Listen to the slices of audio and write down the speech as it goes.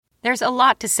There's a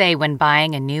lot to say when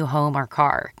buying a new home or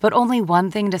car, but only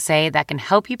one thing to say that can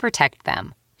help you protect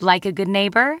them. Like a good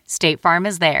neighbor, State Farm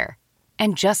is there.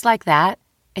 And just like that,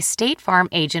 a State Farm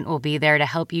agent will be there to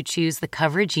help you choose the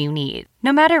coverage you need,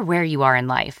 no matter where you are in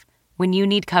life. When you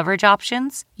need coverage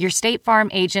options, your State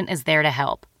Farm agent is there to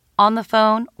help, on the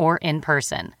phone or in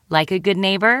person. Like a good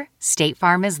neighbor, State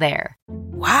Farm is there.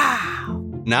 Wow.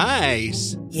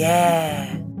 Nice.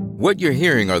 Yeah. What you're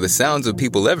hearing are the sounds of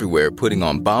people everywhere putting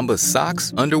on Bombas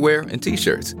socks, underwear, and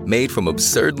T-shirts made from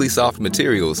absurdly soft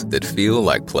materials that feel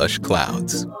like plush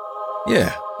clouds.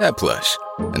 Yeah, that plush.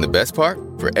 And the best part?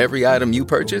 For every item you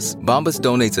purchase, Bombas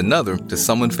donates another to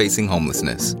someone facing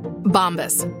homelessness.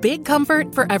 Bombas. Big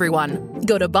comfort for everyone.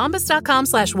 Go to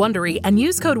bombas.com/Wondery and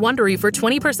use code Wondery for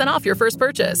 20% off your first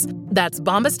purchase. That's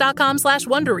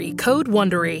bombas.com/Wondery. Code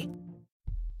Wondery.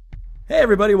 Hey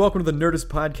everybody, welcome to the Nerdist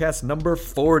Podcast number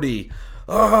 40.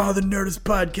 Oh, the Nerdist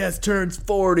Podcast turns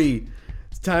 40.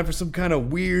 It's time for some kind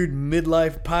of weird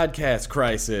midlife podcast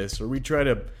crisis where we try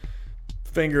to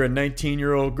finger a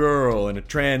 19-year-old girl in a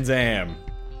Trans Am.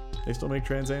 They still make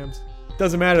Trans Ams?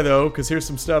 Doesn't matter though, because here's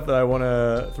some stuff that I want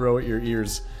to throw at your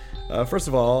ears. First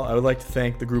of all, I would like to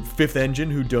thank the group Fifth Engine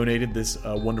who donated this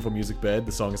wonderful music bed.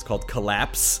 The song is called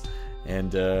Collapse,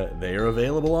 and they are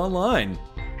available online.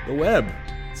 The web.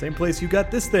 Same place you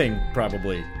got this thing,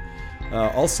 probably.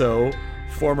 Also,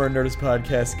 former Nerdist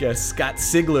Podcast guest Scott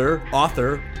Sigler,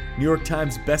 author, New York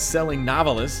Times best-selling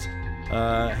novelist,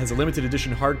 has a limited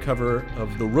edition hardcover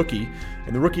of The Rookie.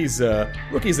 And The Rookie's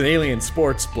an alien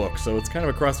sports book, so it's kind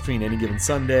of a cross between Any Given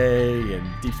Sunday and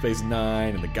Deep Space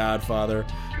Nine and The Godfather.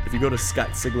 If you go to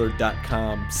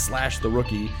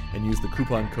scottsigler.com/therookie and use the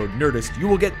coupon code NERDIST, you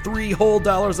will get $3 whole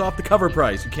off the cover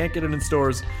price. You can't get it in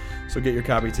stores, so get your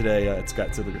copy today at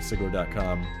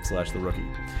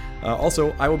scottsigler.com/therookie.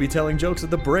 Also, I will be telling jokes at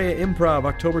the Brea Improv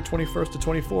October 21st to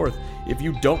 24th. If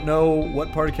you don't know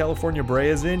what part of California Brea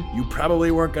is in, you probably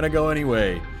weren't going to go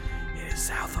anyway. It is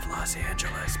south of Los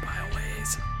Angeles by a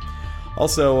ways.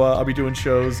 Also, I'll be doing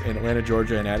shows in Atlanta,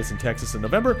 Georgia, and Addison, Texas in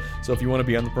November. So if you want to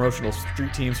be on the promotional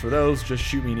street teams for those, just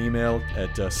shoot me an email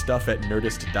at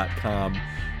stuff@nerdist.com.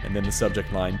 And then the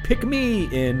subject line, pick me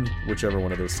in whichever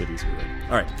one of those cities you're in.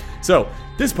 All right, so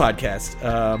this podcast,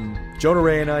 Jonah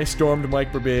Ray and I stormed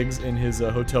Mike Birbiglia in his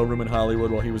hotel room in Hollywood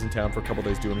while he was in town for a couple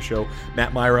days doing a show.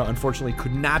 Matt Myra, unfortunately,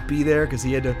 could not be there because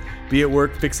he had to be at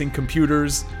work fixing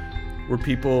computers where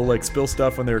people like spill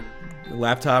stuff on their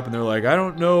laptop and they're like, I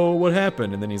don't know what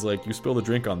happened. And then he's like, you spilled a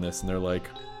drink on this. And they're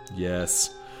like, yes.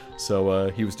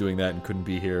 So he was doing that and couldn't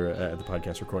be here at the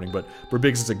podcast recording. But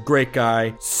Birbiglia is a great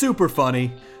guy, super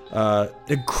funny,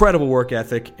 incredible work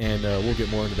ethic, and we'll get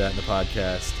more into that in the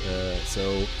podcast.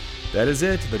 So that is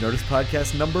it, the Nerdist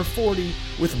Podcast number 40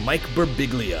 with Mike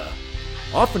Birbiglia.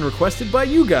 Often requested by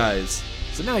you guys,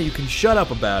 so now you can shut up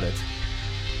about it.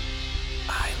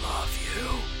 I love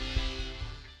you.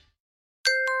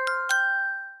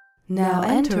 Now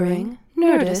entering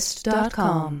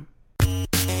Nerdist.com.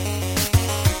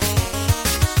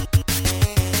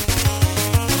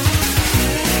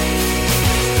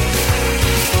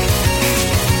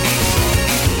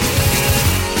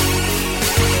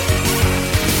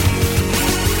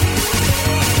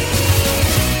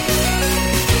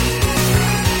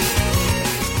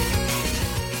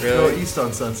 Go east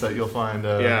on Sunset, you'll find.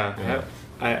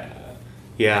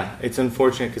 It's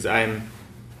unfortunate because I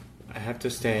have to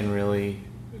stay in really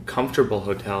comfortable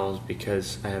hotels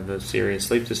because I have a serious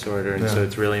sleep disorder, and so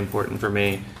it's really important for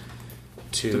me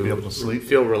to be able to sleep,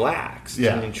 feel relaxed.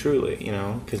 Yeah, I mean, truly,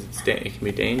 because it can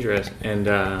be dangerous, and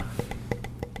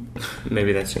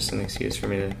maybe that's just an excuse for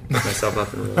me to put myself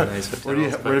up in really nice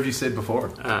hotels. Where have you stayed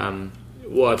before?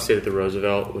 Well, I've stayed at the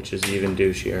Roosevelt, which is even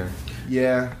douchier.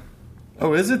 Yeah.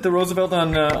 Oh, is it the Roosevelt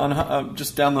on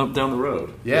just down the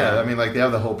road? Yeah, I mean, like they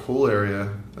have the whole pool area.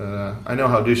 I know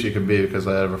how douchey it can be because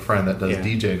I have a friend that does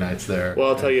DJ nights there. Well,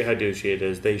 I'll tell you how douchey it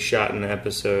is. They shot an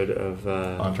episode of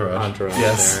Entourage.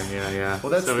 Yes. There. Yeah.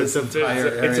 Well, that's so it's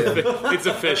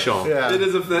official. Yeah. It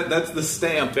is. That's the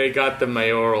stamp. They got the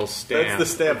mayoral stamp. That's the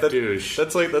stamp. Douche.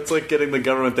 That's like getting the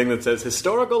government thing that says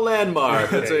historical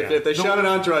landmark. If they shot an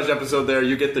Entourage episode there,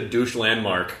 you get the douche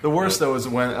landmark. The worst though is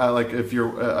when if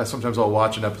you're sometimes I'll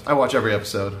watch an episode. I watch every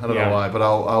episode. I don't know why, but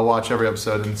I'll watch every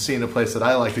episode and see in a place that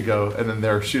I like to go, and then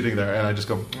they're shooting there, and I just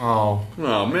go, oh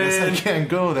man, I can't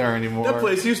go there anymore. That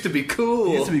place used to be cool.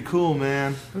 It used to be cool,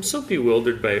 man. I'm so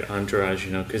bewildered by Entourage,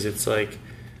 because it's like,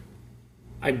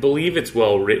 I believe it's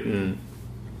well written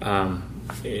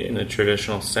in a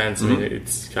traditional sense. Mm-hmm. I mean,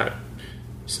 it's got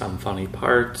some funny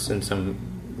parts and some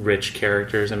rich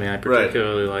characters. I mean, I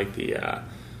particularly like the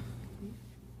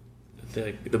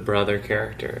the brother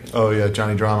character. Oh yeah,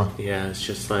 Johnny Drama. Yeah, it's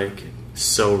just like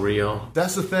so real.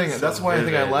 That's the thing. That's why I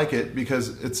think I like it,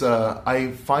 because it's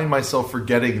I find myself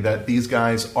forgetting that these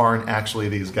guys aren't actually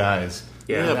these guys.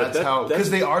 Yeah, that's how, because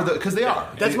they are.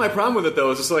 That's my problem with it,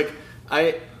 though. It's just like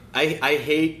I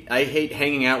hate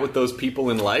hanging out with those people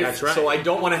in life. That's right. So I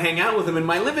don't want to hang out with them in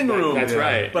my living room. That's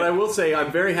right. But I will say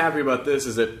I'm very happy about this.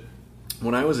 Is that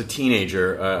when I was a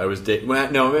teenager, I was maybe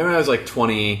I was like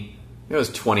 20. I was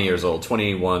 20 years old,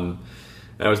 21.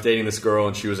 And I was dating this girl,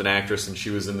 and she was an actress, and she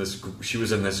was in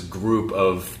this group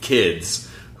of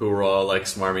kids who were all like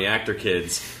smarmy actor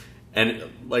kids. And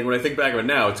like when I think back of it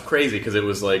now, it's crazy because it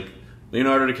was like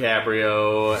Leonardo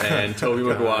DiCaprio and Tobey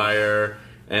Maguire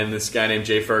and this guy named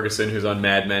Jay Ferguson who's on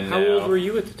Mad Men now. How old were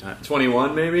you at the time?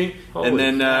 21 maybe. Holy and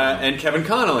then cow. and Kevin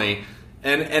Connolly.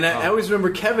 And I always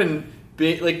remember Kevin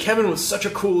being like, Kevin was such a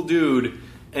cool dude,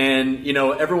 and you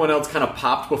know everyone else kind of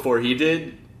popped before he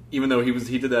did, even though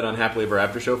he did that on Happily Ever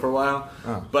After show for a while.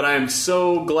 Oh. But I'm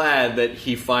so glad that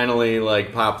he finally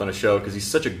like popped on a show because he's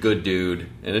such a good dude,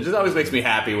 and it just always makes me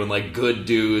happy when like good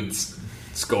dudes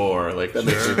score. Like that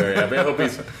makes me very happy. I hope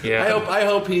he's. Yeah. I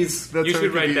hope he's. You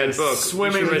should write that book.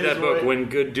 Swimming. You should write that book. When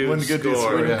good dudes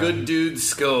score. When good dudes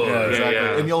score. Yeah, exactly.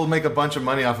 Yeah. And you'll make a bunch of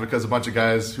money off it because a bunch of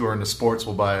guys who are into sports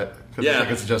will buy it. Because I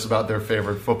think it's just about their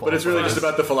favorite football. But it's really just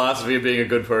about the philosophy of being a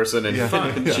good person and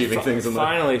achieving things in life.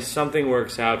 Finally, something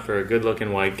works out for a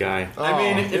good-looking white guy. I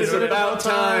mean, it is about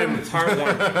time. It's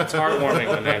heartwarming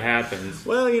when that happens.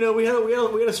 Well, you know, we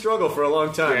had a struggle for a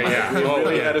long time. Yeah. We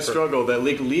really had a struggle that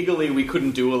legally we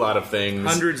couldn't do a lot of things.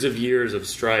 Hundreds of years of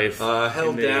strife.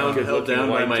 Held down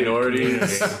by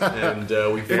minorities, and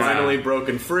we've finally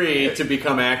broken free to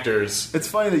become actors. It's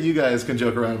funny that you guys can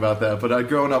joke around about that, but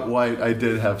growing up white, I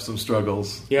did have some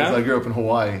struggles. Yeah? Because I grew up in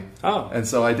Hawaii. Oh. And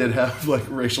so I did have like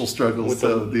racial struggles with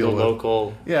to deal with.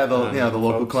 Local, the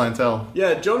local folks. clientele.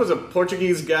 Yeah, Joan was a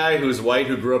Portuguese guy who's white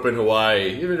who grew up in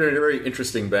Hawaii. He had a very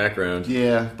interesting background.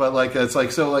 Yeah, but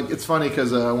it's funny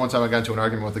because one time I got into an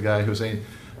argument with a guy who was saying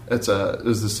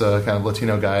there's this kind of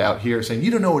Latino guy out here saying,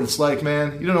 you don't know what it's like,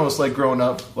 man. You don't know what it's like growing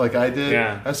up like I did.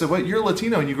 Yeah. I said, what? You're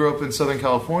Latino and you grew up in Southern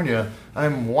California.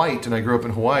 I'm white and I grew up in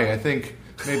Hawaii. I think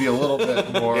maybe a little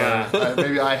bit more.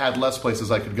 Maybe I had less places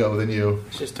I could go than you.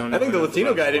 I think the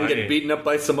Latino guy didn't get beaten up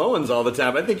by Samoans all the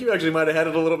time. I think you actually might have had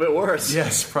it a little bit worse.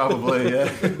 Yes, probably.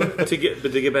 Yeah. But to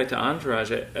get back to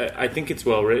Entourage, I think it's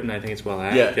well written. I think it's well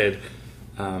acted,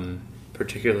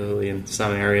 particularly in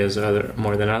some areas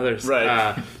more than others.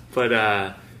 Right. But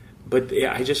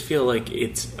yeah, I just feel like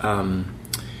it's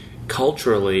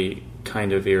culturally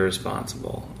kind of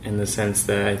irresponsible in the sense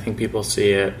that I think people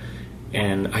see it.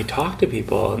 And I talk to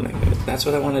people, and that's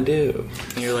what I want to do.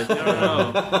 And you're like,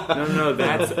 no,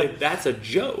 that's a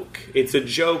joke. It's a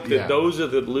joke that those are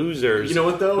the losers. You know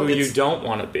what though? Who you don't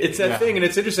want to be. It's that thing, and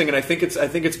it's interesting. And I think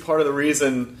it's part of the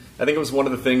reason. I think it was one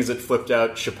of the things that flipped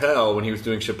out Chappelle when he was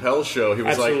doing Chappelle's show. He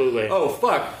was like, "Oh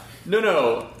fuck."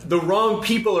 No, the wrong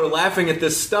people are laughing at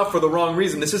this stuff for the wrong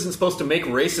reason. This isn't supposed to make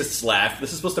racists laugh.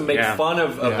 This is supposed to make fun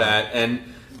of that. And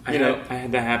I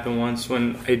had that happen once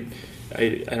when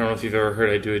I don't know if you've ever heard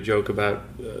I do a joke about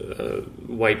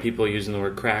white people using the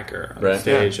word cracker on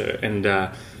stage, and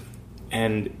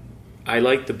I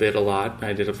liked the bit a lot.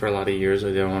 I did it for a lot of years. I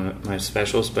did it on one of my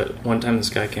specials. But one time, this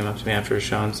guy came up to me after a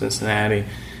show in Cincinnati,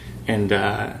 and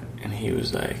he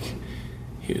was like,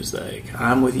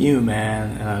 "I'm with you,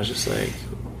 man," and I was just like,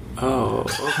 "Oh,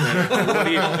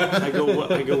 okay." I go,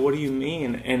 what do you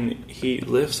mean? And he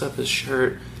lifts up his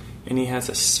shirt. And he has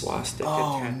a swastika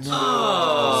tattoo. No.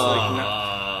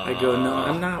 I go, no,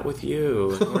 I'm not with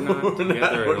you. We're not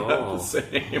together at all. Not the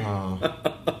same. Well,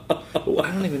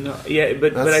 I don't even know. Yeah,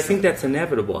 but I think that's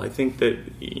inevitable. I think that,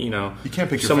 you can't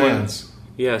pick your fans.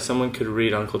 Yeah, someone could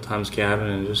read Uncle Tom's Cabin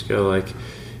and just go like,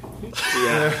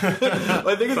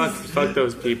 I think fuck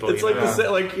those people. It's like if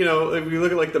you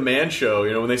look at like the Man Show,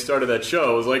 when they started that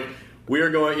show, it was like, we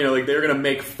are going, they're going to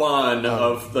make fun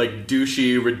of like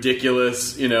douchey,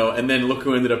 ridiculous, and then look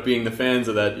who ended up being the fans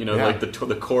of that, like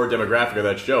the core demographic of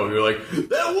that show. We were like,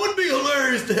 that would be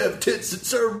hilarious to have tits that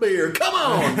serve beer. Come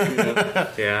on,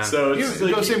 Yeah. So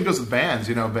it's same goes with bands.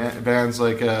 Bands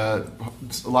like a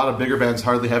lot of bigger bands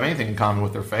hardly have anything in common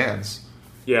with their fans.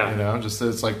 Yeah. Just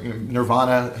it's like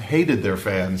Nirvana hated their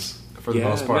fans. For the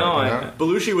most part,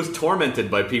 Belushi was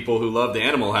tormented by people who loved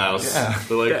Animal House,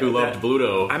 who loved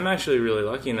Bluto. I'm actually really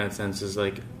lucky in that sense. Is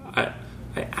like I'm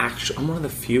one of the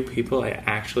few people I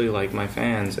actually like my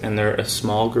fans, and they're a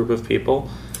small group of people,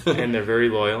 and they're very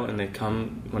loyal, and they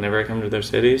come whenever I come to their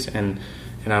cities, and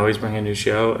I always bring a new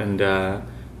show, and I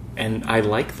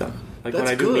like them. Like when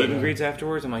I do meet and greets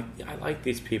afterwards, I'm like, I like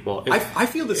these people. I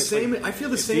feel the same. I feel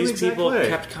the same these exact people way.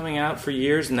 kept coming out for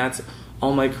years, and that's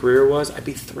all my career was. I'd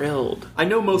be thrilled. I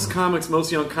know most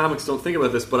young comics don't think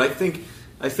about this, but I think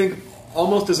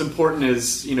almost as important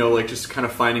as like just kind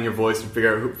of finding your voice and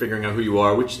figuring out who you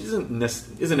are, which isn't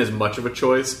as much of a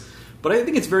choice. But I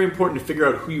think it's very important to figure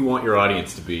out who you want your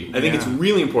audience to be. I think it's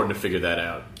really important to figure that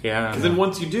out. Yeah. Because then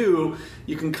once you do,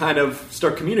 you can kind of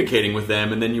start communicating with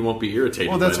them, and then you won't be irritated.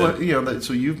 Well, that's what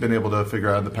so you've been able to figure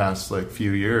out in the past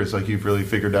few years. Like you've really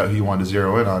figured out who you want to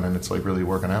zero in on, and it's really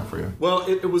working out for you. Well,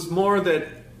 it was more that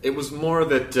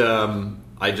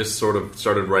I just sort of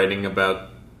started writing about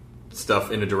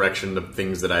stuff in a direction of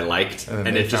things that I liked,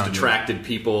 and it just attracted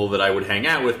people that I would hang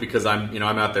out with because I'm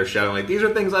out there shouting like, these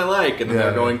are things I like, and then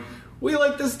they're going, we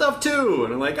like this stuff too,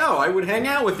 and I'm like, oh, I would hang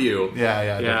out with you.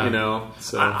 Yeah.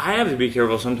 So I have to be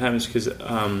careful sometimes because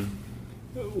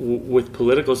with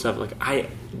political stuff, like I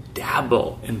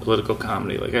dabble in political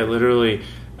comedy. Like I literally,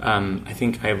 I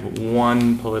think I have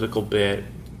one political bit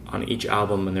on each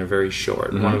album, and they're very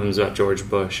short. Mm-hmm. One of them is about George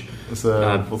Bush.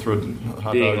 We'll throw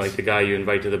hot being dogs. like the guy you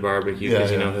invite to the barbecue because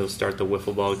he'll start the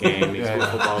wiffle ball game. He's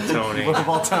wiffle ball Tony. Wiffle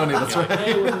ball Tony, that's right.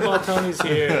 Hey, wiffle ball Tony's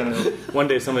here. And one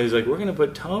day somebody's like, we're going to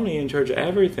put Tony in charge of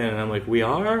everything. And I'm like, we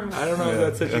are? I don't know if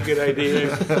that's such a good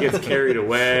idea. He gets carried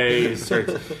away. He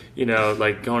starts,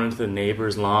 going into the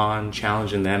neighbor's lawn,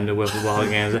 challenging them to wiffle ball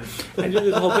games. I did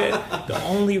this whole bit. The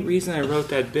only reason I wrote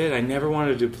that bit, I never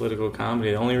wanted to do political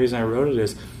comedy. The only reason I wrote it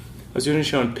is I was doing a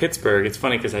show in Pittsburgh. It's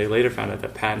funny because I later found out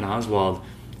that Patton Oswalt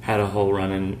had a whole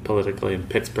run-in politically in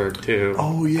Pittsburgh, too.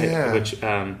 Oh, yeah. Which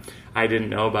I didn't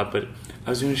know about, but I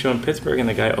was doing a show in Pittsburgh, and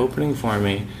the guy opening for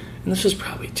me, and this was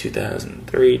probably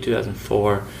 2003,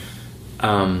 2004,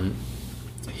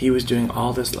 he was doing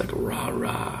all this,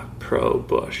 rah-rah,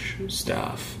 pro-Bush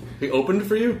stuff. He opened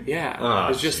for you? Yeah. Oh, it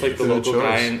was just the local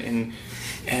guy, and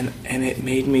it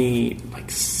made me,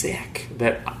 sick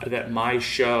that my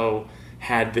show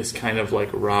had this kind of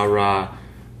rah-rah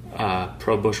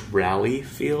pro-Bush rally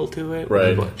feel to it.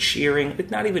 Right. People cheering. It's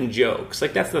not even jokes.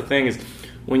 That's the thing is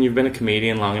when you've been a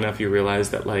comedian long enough, you realize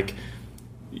that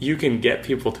you can get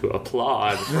people to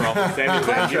applaud for almost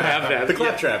anything. You have that. The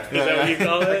claptrap. Is that what you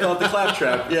call it? I call it the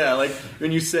claptrap. Yeah,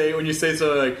 when you say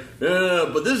something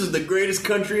but this is the greatest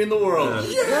country in the world.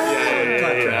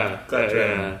 Yeah.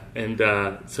 Claptrap.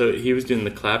 And so he was doing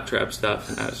the claptrap stuff,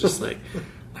 and I was just like,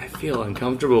 I feel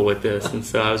uncomfortable with this. And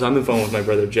so I was on the phone with my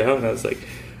brother Joe, and I was like,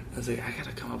 I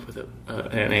gotta come up with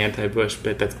an anti-Bush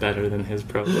bit that's better than his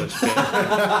pro-Bush bit.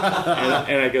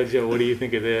 and I go, Joe, what do you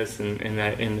think of this?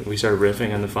 And we started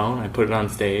riffing on the phone. I put it on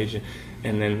stage,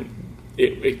 and then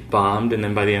it bombed. And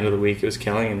then by the end of the week, it was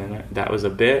killing. And then that was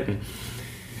a bit.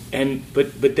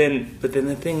 But then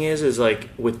the thing is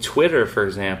with Twitter, for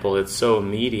example, it's so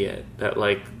immediate that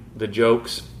the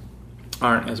jokes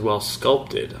aren't as well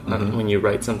sculpted when you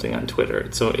write something on Twitter.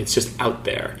 So it's just out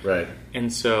there. Right.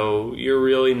 And so you're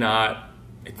really not,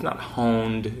 it's not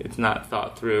honed, it's not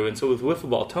thought through. And so with Wiffle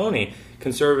Ball Tony,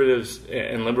 conservatives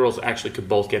and liberals actually could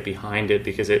both get behind it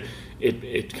because it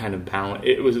kind of balanced.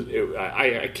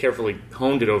 I carefully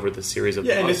honed it over the series of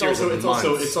and it's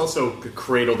also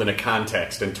cradled in a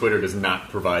context, and Twitter does not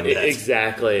provide that.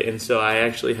 Exactly. And so I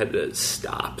actually had to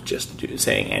stop just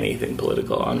saying anything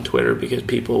political on Twitter because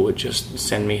people would just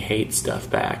send me hate stuff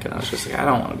back, and I was just like, I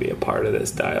don't want to be a part of this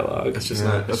dialogue. It's just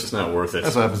not worth it.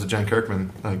 That's what happens to Jen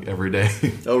Kirkman every day.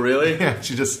 Oh, really? Yeah,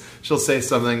 she'll say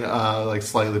something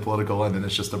slightly political, and then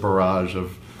it's just a barrage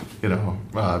of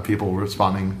people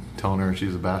responding, telling her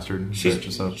she's a bastard.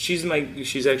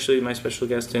 She's actually my special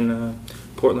guest in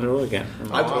Portland, Oregon.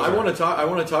 I want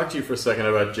to talk to you for a second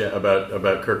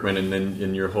about Kirkman and then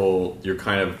in your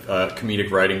kind of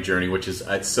comedic writing journey, which is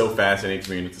it's so fascinating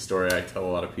to me, and it's a story I tell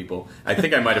a lot of people. I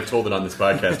think I might have told it on this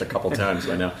podcast a couple times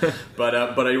by now, but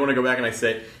I want to go back and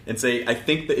say I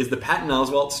think that is the Patton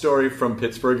Oswalt story from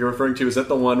Pittsburgh you're referring to. Is that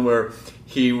the one where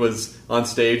he was on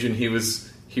stage and he was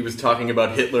talking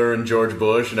about Hitler and George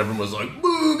Bush, and everyone was like,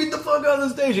 boo, get the fuck out of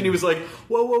the stage. And he was like,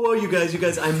 whoa, you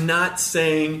guys, I'm not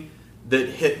saying that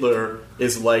Hitler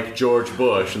is like George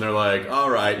Bush. And they're like, all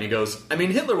right. And he goes, I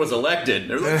mean, Hitler was elected.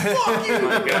 And they're like, fuck you.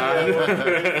 Oh my God.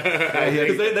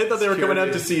 Because they thought they were coming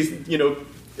out to see,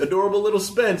 adorable little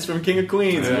Spence from King of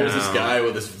Queens. And there's this guy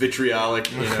with this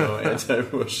vitriolic,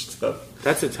 anti-Bush stuff.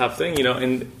 That's a tough thing,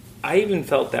 and I even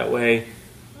felt that way,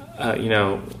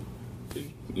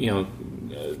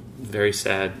 very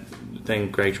sad thing.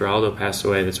 Greg Giraldo passed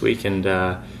away this week, and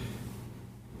I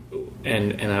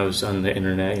was on the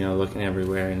internet, looking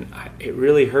everywhere, and it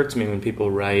really hurts me when people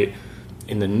write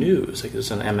in the news, like this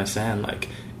on MSN,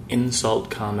 insult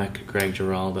comic Greg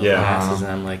Giraldo passes,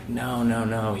 and I'm like,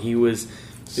 no. He's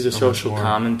a social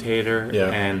commentator,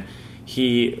 and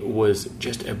he was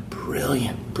just a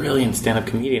brilliant stand-up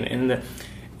comedian.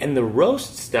 And the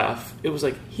roast stuff, it was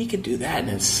like he could do that in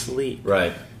his sleep.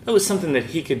 Right. That was something that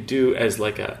he could do as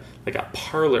like a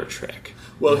parlor trick.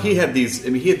 Well, he had these.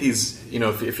 You know,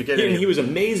 if you get, he was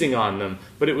amazing on them,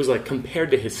 but it was like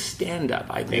compared to his stand-up,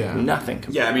 I think nothing.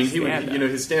 Yeah, I mean, he would. You know,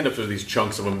 his stand-ups are these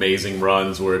chunks of amazing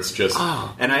runs where it's just.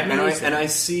 And I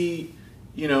see,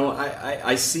 you know,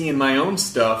 I see in my own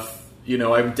stuff. You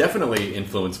know, I'm definitely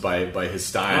influenced by his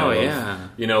style.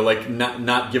 You know, like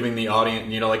not giving the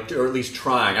audience, you know, like, or at least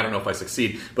trying. I don't know if I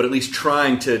succeed, but at least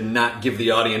trying to not give the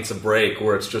audience a break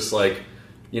where it's just like,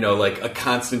 you know, like a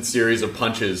constant series of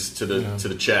punches to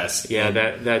the chest. Yeah,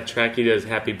 that track he does,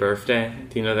 "Happy Birthday."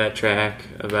 Do you know that track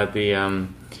about the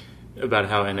about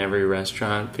how in every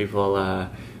restaurant people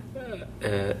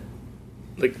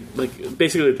like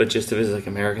basically the gist of it is like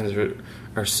Americans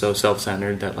are so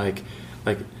self-centered that like.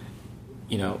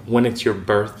 You know, when it's your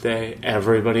birthday,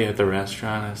 everybody at the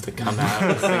restaurant has to come out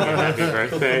and sing happy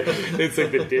birthday. It's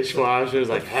like the dishwasher's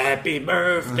like, happy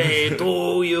birthday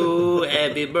to you,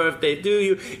 happy birthday to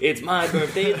you. It's my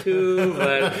birthday too,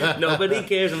 but nobody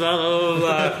cares, blah, blah,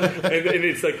 blah. And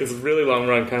it's like this really long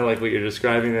run, kind of like what you're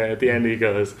describing there. At the end, he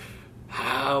goes,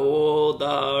 how old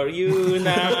are you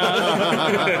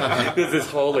now? There's this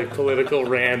whole like political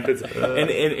rant that's and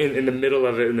in the middle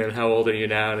of it, and then how old are you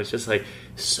now? And it's just like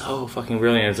so fucking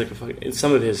brilliant. It's like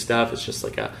some of his stuff is just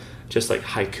like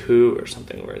haiku or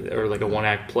something, or like a one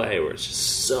act play where it's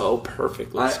just so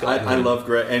perfectly. I love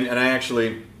Greg, and I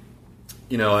actually,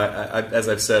 you know, I as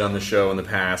I've said on the show in the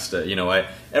past, you know,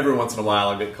 every once in a while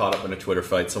I get caught up in a Twitter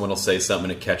fight. Someone will say something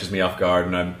and it catches me off guard,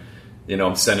 and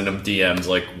I'm sending them DMs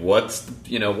like, what's the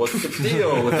deal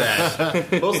with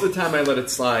that? Most of the time I let it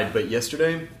slide, but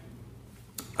yesterday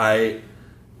I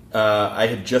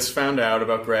had just found out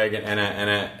about Greg, and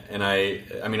I'm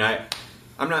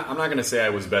not going to say I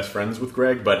was best friends with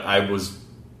Greg, but I was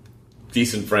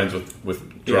decent friends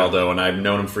with Geraldo, and I've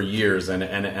known him for years, and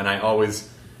I always.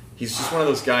 He's just one of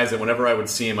those guys that whenever I would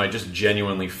see him, I just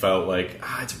genuinely felt like,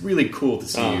 it's really cool to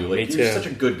see you. Like, you're such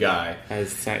a good guy. I had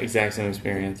the exact same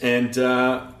experience. And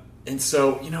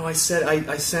so, you know, I sent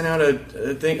out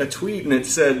a tweet, and it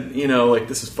said, you know, like,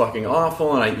 this is fucking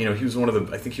awful. And he was one of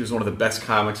the best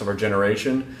comics of our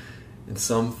generation. And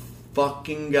some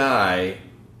fucking guy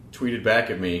tweeted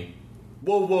back at me,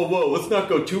 whoa, let's not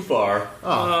go too far.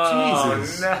 Oh,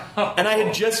 Jesus. No. And I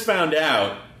had just found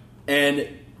out,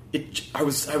 and I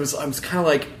was kind of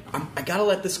like, I gotta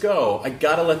let this go.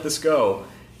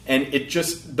 And it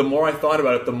just, the more I thought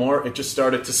about it, the more it just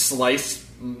started to slice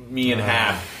me in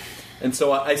half. And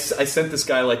so I sent this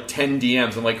guy like 10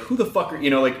 DMs. I'm like, who the fuck are, you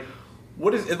know, like,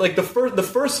 what is it? Like the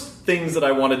first things that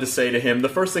I wanted to say to him, the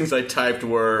first things I typed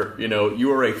were, you know,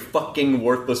 you are a fucking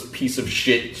worthless piece of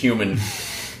shit human.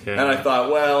 Yeah. And I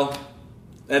thought, well,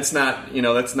 that's not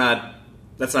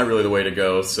really the way to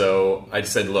go. So I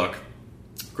said, look,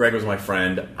 Greg was my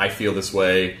friend. I feel this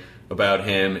way about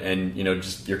him, and you know,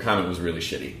 just your comment was really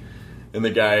shitty. And the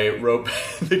guy wrote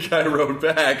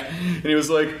back, and he was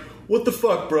like, "What the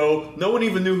fuck, bro? No one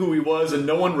even knew who he was, and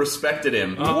no one respected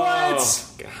him." What?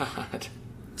 God.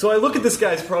 So I look at this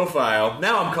guy's profile.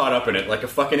 Now I'm caught up in it, like a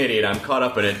fucking idiot. I'm caught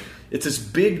up in it. It's this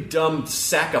big, dumb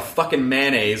sack of fucking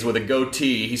mayonnaise with a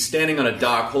goatee. He's standing on a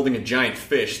dock holding a giant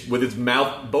fish with his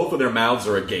mouth, both of their mouths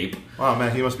are agape. Wow,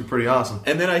 man, he must be pretty awesome.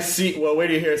 And then I see, well, wait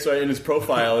till you hear it. So in his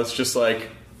profile, it's just like,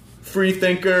 free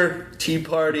thinker, Tea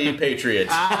Party, patriot.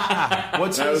 I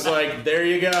was like, there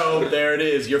you go. There it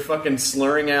is. You're fucking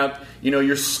slurring out, you know,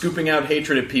 you're scooping out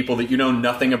hatred at people that you know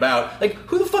nothing about. Like,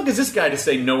 who the fuck is this guy to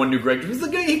say no one knew Greg? He's the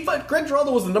guy, Greg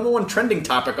Giraldo was the #1 trending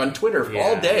topic on Twitter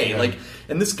all day. Yeah. Like,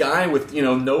 and this guy with, you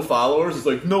know, no followers is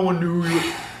like, no one knew who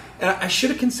you. And I should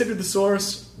have considered the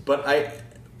source, but I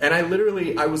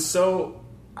was so,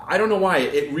 I don't know why,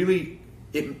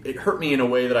 it hurt me in a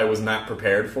way that I was not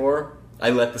prepared for. I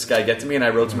let this guy get to me, and I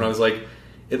wrote to him, and I was like,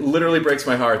 it literally breaks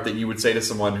my heart that you would say to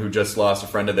someone who just lost a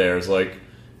friend of theirs, like,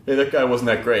 hey, that guy wasn't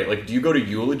that great. Like, do you go to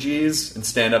eulogies and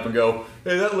stand up and go,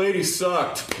 hey, that lady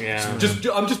sucked? Yeah.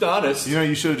 I'm just honest. You know,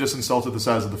 you should have just insulted the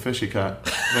size of the fish he caught.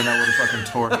 Then that would have fucking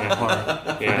torn me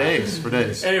apart. For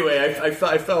days. Anyway, I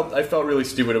felt really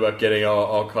stupid about getting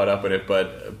all caught up in it,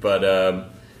 but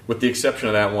with the exception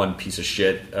of that one piece of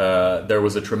shit, there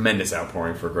was a tremendous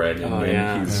outpouring for Greg.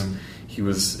 And he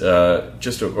was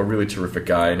just a really terrific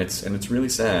guy, and it's really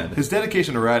sad. His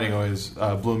dedication to writing always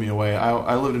blew me away.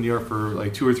 I lived in New York for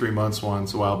like 2 or 3 months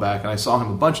once a while back, and I saw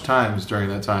him a bunch of times during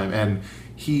that time, and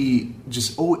he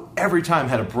just every time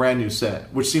had a brand new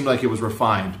set, which seemed like it was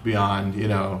refined beyond,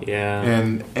 Yeah.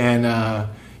 And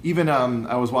even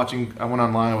I went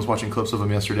online, I was watching clips of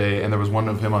him yesterday, and there was one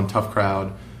of him on Tough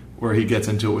Crowd where he gets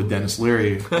into it with Dennis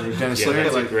Leary. That's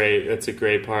a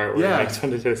great part where he makes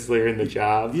fun of Dennis Leary in The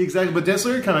Job. Yeah, exactly, but Dennis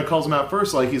Leary kind of calls him out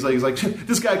first. He's like,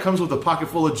 this guy comes with a pocket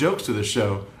full of jokes to this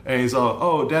show, and he's all,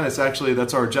 "Oh, Dennis, actually,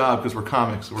 that's our job because we're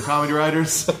comics, we're comedy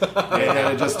writers." And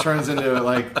then it just turns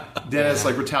into Dennis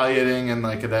retaliating, and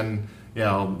then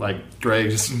Greg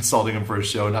just insulting him for his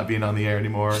show, not being on the air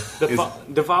anymore.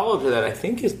 The follow to that, I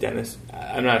think, is Dennis.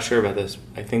 I'm not sure about this.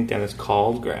 I think Dennis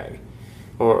called Greg.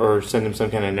 Or send him some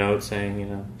kind of note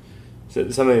saying,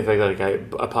 something like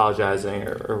apologizing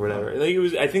or whatever.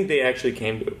 I think they actually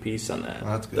came to a peace on that. Oh,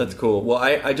 that's good. That's cool. Well,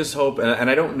 I just hope,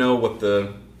 and I don't know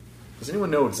does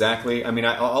anyone know exactly? I mean,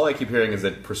 all I keep hearing is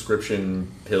that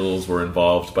prescription pills were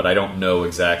involved, but I don't know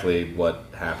exactly what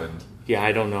happened. Yeah,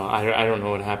 I don't know. I don't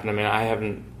know what happened. I mean, I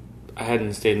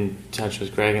hadn't stayed in touch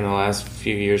with Greg in the last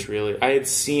few years, really.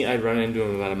 I'd run into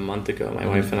him about a month ago. My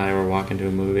wife and I were walking to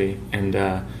a movie,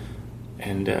 and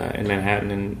in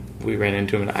Manhattan, and we ran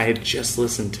into him, and I had just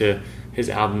listened to his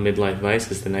album Midlife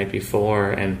Vices the night before,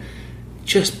 and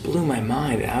just blew my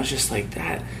mind. And I was just like,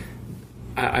 that.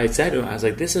 I said to him, I was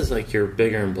like, this is like your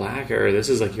Bigger and Blacker, or this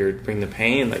is like your Bring the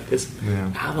Pain. Like, this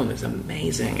album is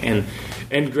amazing.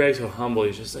 And Greg's so humble.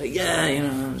 He's just like, yeah,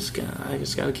 I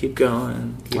just gotta keep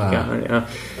going,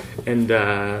 And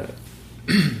I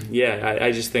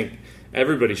just think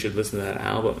everybody should listen to that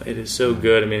album. It is so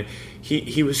good. I mean,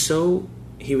 he was so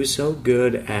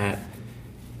good at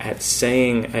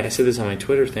saying. I said this on my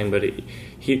Twitter thing, but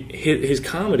his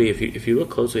comedy. If you look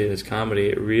closely at his comedy,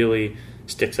 it really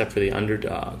sticks up for the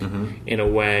underdog in a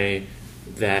way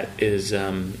that is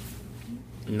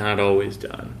not always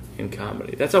done in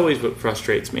comedy. That's always what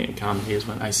frustrates me in comedy, is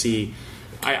when I see.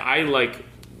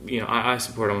 I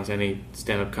support almost any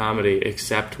stand-up comedy,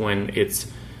 except when it's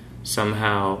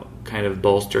somehow kind of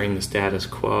bolstering the status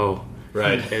quo.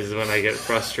 Right. Is when I get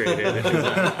frustrated.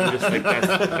 I'm just like,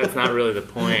 that's not really the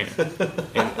point.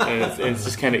 And it's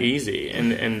just kind of easy.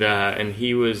 And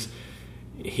he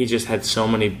just had so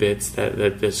many bits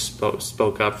that just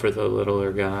spoke up for the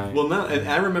littler guy. Well, and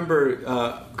I remember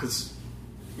because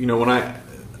when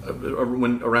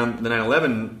around the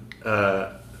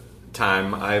 9/11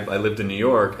 time, I lived in New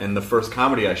York, and the first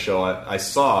comedy I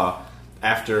saw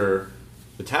after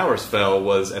the towers fell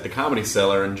was at the Comedy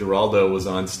Cellar, and Geraldo was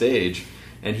on stage,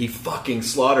 and he fucking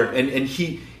slaughtered, and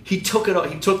he took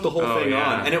it. He took the whole thing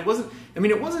on, and it wasn't. I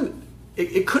mean, it wasn't.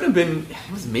 It could have been.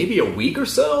 It was maybe a week or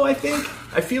so. I think.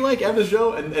 I feel like at the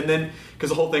show, and then because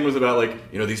the whole thing was about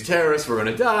these terrorists were going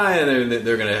to die, and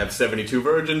they're going to have 72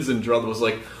 virgins, and Geraldo was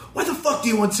like, why the fuck do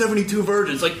you want 72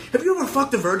 virgins? Like, have you ever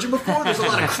fucked a virgin before? There's a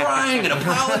lot of crying and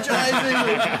apologizing.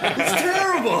 It's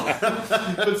terrible.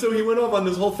 But so he went off on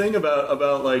this whole thing about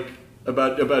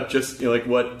just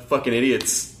what fucking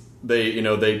idiots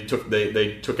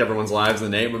they took everyone's lives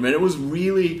in the name of, and it was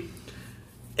really,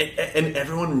 and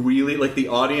everyone really, the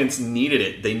audience needed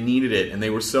it. They needed it, and they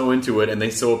were so into it, and they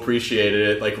so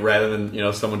appreciated it. Rather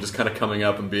than someone just kind of coming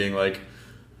up and being like,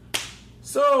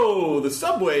 so the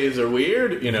subways are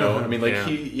weird, I mean,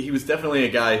 he was definitely a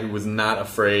guy who was not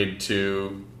afraid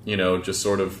to, just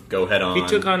sort of go head on. He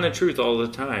took on the truth all the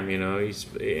time, he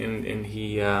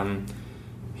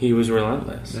was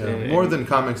relentless. Yeah. More than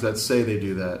comics that say they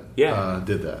do that. Yeah,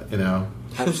 did that.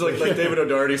 It's like David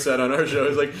O'Doherty said on our show.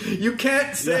 It's like, you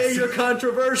can't say you're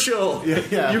controversial. You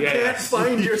can't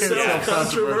find yourself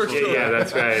controversial. Yeah,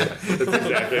 that's right. That's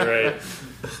exactly right.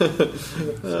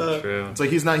 True. It's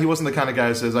like he wasn't the kind of guy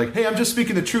who says hey, I'm just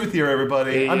speaking the truth here,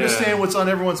 everybody. I'm just saying what's on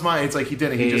everyone's mind. It's like he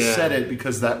didn't. He just said it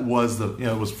because that was the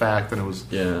it was fact, and it was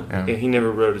He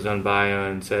never wrote his own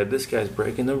bio and said, this guy's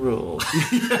breaking the rules.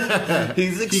 He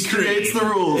creates the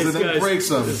rules and then breaks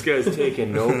them. This guy's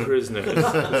taking no prisoners.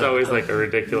 It's always a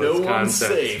ridiculous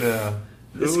concept. Safe. Yeah.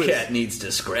 This cat needs to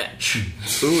scratch.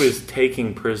 Who is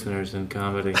taking prisoners in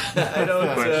comedy? I don't.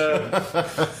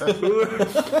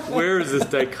 Where is this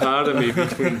dichotomy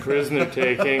between prisoner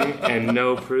taking and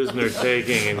no prisoner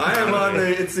taking in comedy? I am on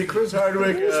it's the Chris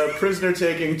Hardwick prisoner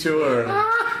taking tour.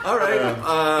 All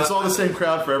right. It's all the same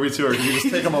crowd for every tour. You just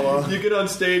take them along. You get on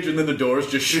stage and then the doors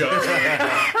just shut.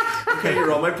 Okay,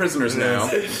 you're all my prisoners now.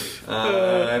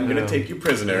 I'm going to take you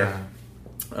prisoner.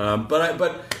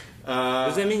 But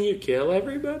does that mean you kill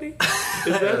everybody?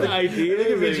 that the idea? I think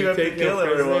it means you have to kill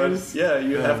everyone. Yeah,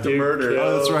 you have to murder.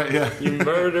 Oh, that's right. Yeah, you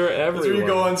murder everyone. That's where you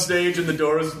go on stage and the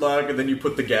doors lock, and then you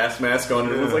put the gas mask on, and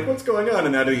everyone's like, "What's going on?"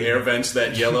 And out of the air vents,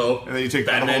 that yellow and then you take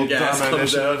Batman gas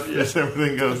comes out. Yes,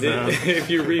 everything goes down. If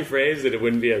you rephrase it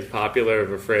wouldn't be as popular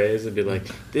of a phrase. It'd be like,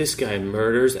 "This guy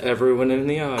murders everyone in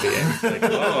the audience." Like,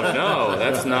 oh no,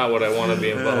 that's not what I want to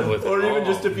be involved with. Or even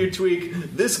just if you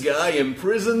tweak, "This guy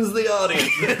imprisons the audience."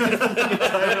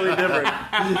 Entirely different.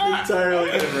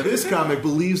 Entirely different. This comic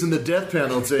believes in the death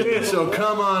penalty, so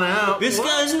come on out. This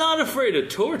guy's not afraid of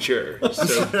torture,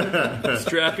 so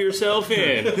strap yourself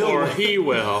in, or he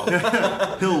will.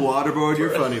 He'll waterboard your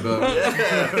funny bone.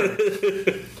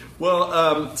 Yeah.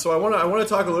 Well, so I want to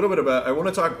talk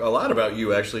a lot about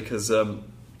you actually, because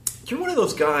you're one of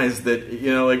those guys that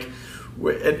like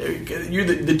you're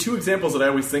the two examples that I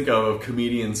always think of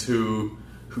comedians who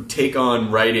take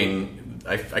on writing.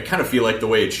 I kind of feel like the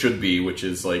way it should be, which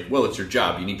is like, well, it's your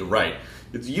job. You need to write.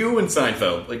 It's you and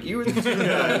Seinfeld. Like, you and the two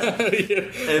guys.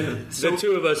 Yeah. And so, the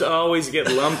two of us always get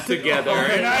lumped together,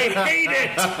 and I hate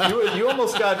it! You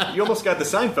almost got the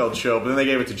Seinfeld show, but then they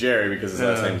gave it to Jerry because his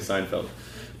last name is Seinfeld.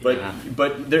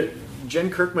 But Jen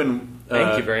Kirkman...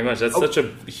 Thank you very much. That's such a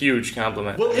huge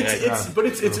compliment. Well,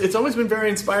 it's always been very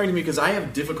inspiring to me because I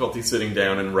have difficulty sitting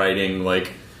down and writing,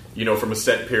 like... from a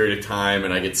set period of time,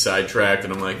 and I get sidetracked,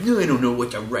 and I'm like, no, I don't know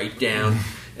what to write down.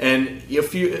 And a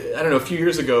few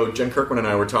years ago, Jen Kirkman and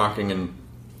I were talking, and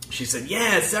she said,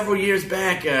 "Yeah, several years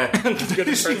back." Good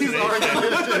impersonation.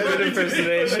 Good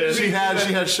impersonation. She had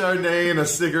Chardonnay and a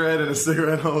cigarette and a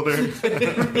cigarette holder.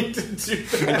 And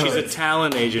she's a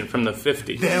talent agent from the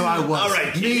 50s. There I was. All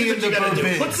right, me and the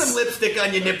Birbiglia. Put some lipstick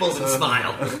on your nipples and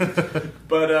smile.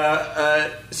 But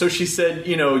so she said,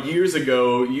 years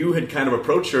ago, you had kind of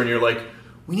approached her, and you're like,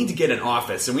 we need to get an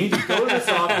office, and we need to go to this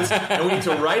office, and we need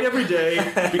to write every day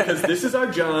because this is our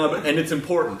job and it's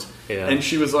important. Yeah. And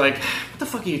she was like, "What the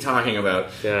fuck are you talking about?"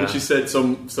 Yeah. And she said, "So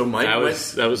Mike." That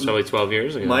was probably 12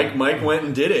 years ago. Mike went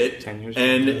and did it. 10 years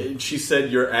and ago. She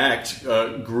said your act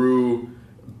grew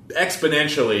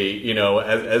exponentially,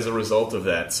 as a result of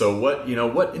that. So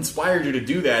what inspired you to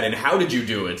do that, and how did you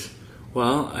do it?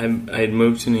 Well, I had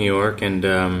moved to New York, and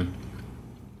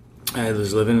I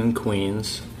was living in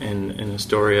Queens, in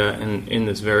Astoria, and in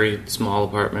this very small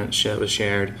apartment that was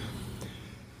shared.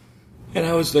 And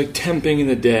I was like temping in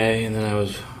the day, and then I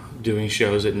was doing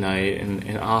shows at night,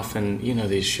 and often,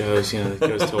 these shows, that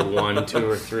goes till 1, 2,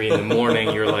 or 3 in the morning.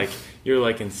 You're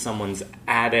like in someone's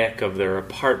attic of their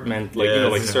apartment,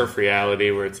 like Surf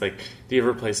Reality, where it's like, do you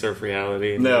ever play Surf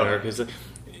Reality in New York? It's like,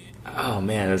 oh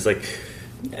man, it's like,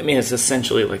 it's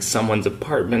essentially like someone's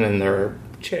apartment, and there are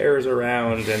chairs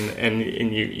around,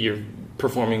 and you're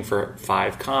performing for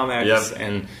 5 comics,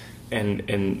 and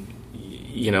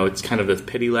it's kind of this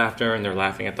pity laughter, and they're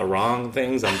laughing at the wrong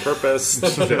things on purpose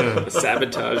to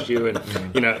sabotage you, and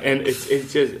and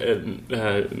it's just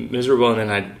miserable. And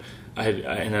then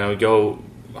I would go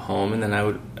home, and then I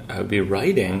would be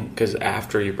writing, because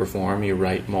after you perform you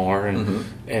write more,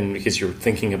 and because you're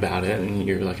thinking about it, and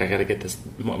you're like, I got to get this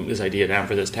idea down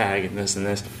for this tag and this and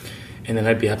this. And then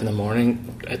I'd be up in the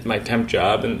morning at my temp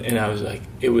job, and I was like,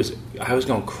 I was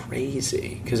going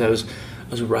crazy because I was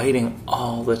writing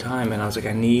all the time, and I was like,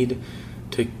 I need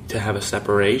to have a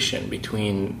separation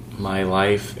between my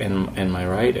life and my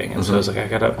writing, and so I was like, I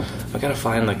gotta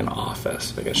find like an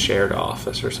office, like a shared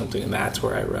office or something, and that's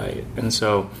where I write. And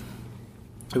so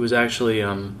it was actually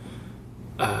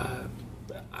I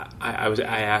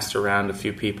asked around a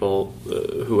few people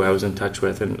who I was in touch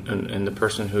with, and the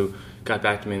person who got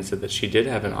back to me and said that she did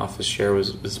have an office share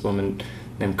was this woman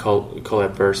named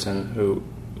Colette Burson, who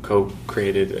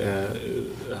co-created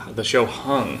the show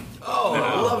Hung. Oh,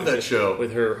 I love that show.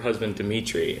 With her husband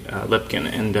Dmitry Lipkin,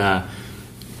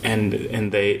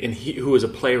 and he who was a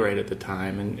playwright at the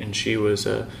time, and she was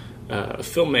a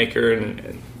filmmaker,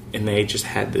 and they just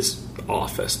had this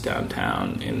office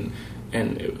downtown,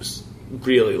 and it was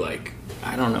really like,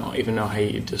 I don't even know how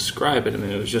you describe it.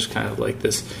 It was just kind of like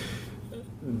this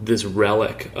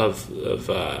relic of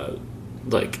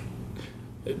like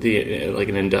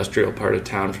an industrial part of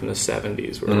town from the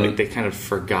 70s, where like they kind of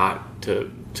forgot to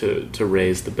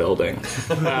raise the building,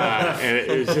 and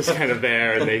it was just kind of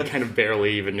there, and they kind of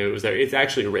barely even knew it was there. It's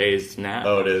actually raised now.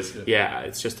 Oh, it is. Yeah,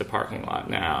 it's just a parking lot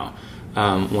now.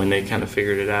 When they kind of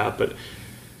figured it out,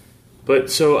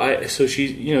 but so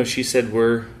she said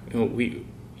we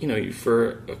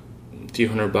for a few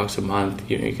 $100 a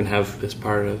month, you can have this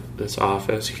part of this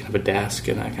office, you can have a desk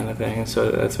and that kind of thing. And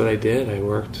so that's what I did. I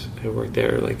worked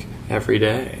there like every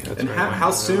day. And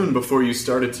how soon before you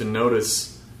started to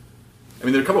notice?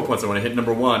 There are a couple of points I want to hit.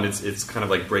 Number one, it's kind of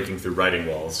like breaking through writing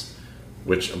walls.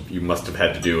 which you must have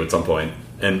had to do at some point.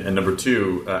 And number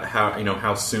two,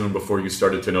 how soon before you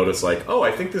started to notice, like, oh,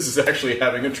 I think this is actually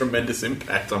having a tremendous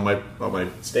impact on my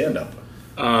stand-up.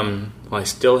 Well, I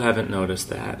still haven't noticed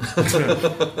that.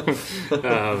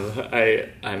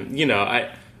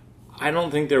 I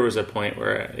don't think there was a point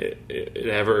where it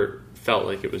ever felt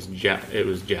like it was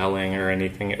gelling or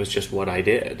anything. It was just what I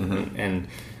did, and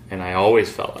I always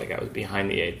felt like I was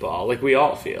behind the 8 ball, like we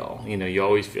all feel. You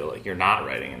always feel like you're not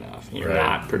writing enough, and you're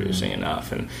not producing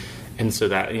enough, and so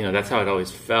that that's how it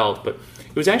always felt. But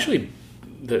it was actually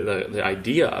the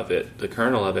idea of it, the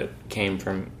kernel of it, came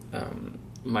from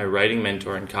my writing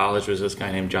mentor in college was this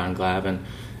guy named John Glavin,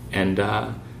 and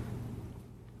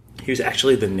he was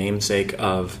actually the namesake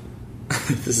of.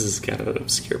 This is kind of an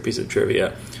obscure piece of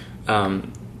trivia.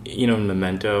 In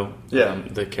Memento,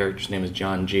 the character's name is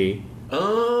John G.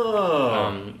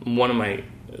 Oh. One of my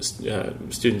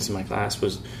students in my class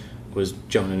was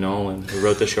Jonah Nolan, who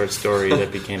wrote the short story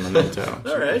that became Memento.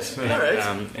 All right.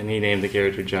 And he named the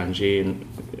character John G.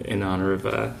 in honor of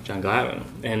John Glavin.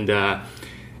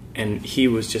 And he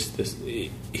was just this.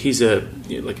 He's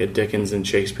like a Dickens and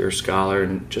Shakespeare scholar,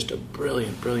 and just a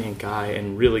brilliant guy,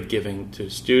 and really giving to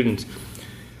students.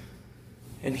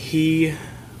 And he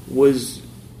was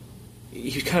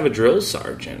kind of a drill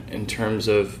sergeant in terms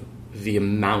of the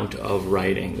amount of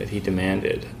writing that he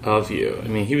demanded of you. I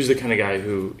mean, he was the kind of guy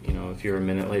who, if you're a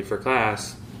minute late for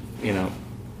class,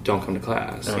 don't come to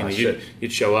class.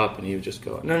 You'd show up and he would just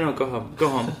go, no, go home.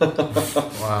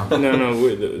 Wow. No,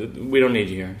 we don't need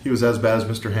you here. He was as bad as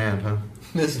Mr. Hand, huh?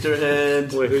 Mr.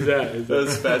 Hand. Wait, who's that?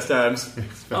 Those Fast Times.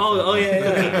 Oh,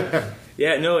 yeah.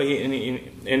 Yeah, no,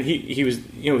 he was,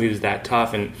 he was that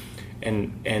tough, and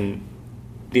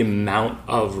the amount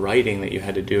of writing that you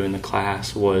had to do in the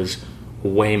class was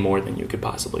way more than you could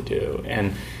possibly do,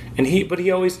 but he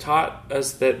always taught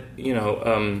us that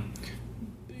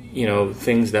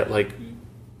things that like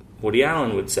Woody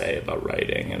Allen would say about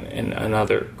writing, and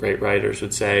other great writers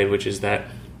would say, which is that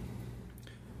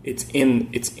it's in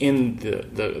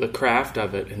the craft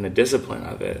of it and the discipline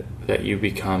of it that you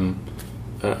become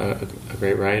a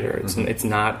great writer. It's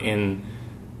not in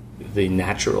the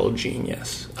natural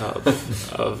genius of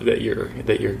that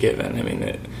you're given. I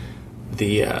mean,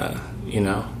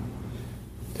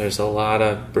 there's a lot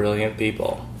of brilliant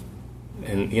people,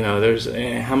 and there's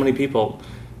how many people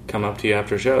come up to you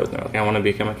after shows and they're like, I want to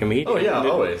become a comedian. Oh yeah,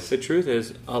 always. The truth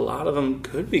is, a lot of them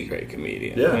could be great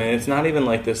comedians. Yeah. I mean, it's not even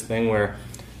like this thing where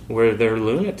they're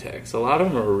lunatics. A lot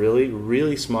of them are really,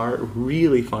 really smart,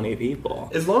 really funny people.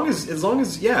 As long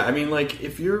as yeah, I mean, like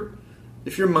if you're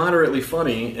moderately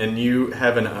funny and you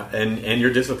have and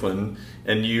you're disciplined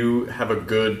and you have a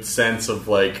good sense of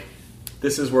like,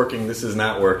 this is working, this is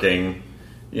not working.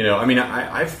 I mean,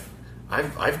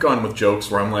 I've gone with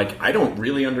jokes where I'm like, I don't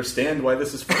really understand why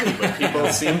this is funny, but people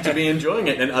seem to be enjoying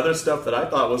it, and other stuff that I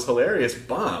thought was hilarious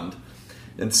bombed.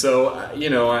 And so,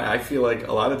 I feel like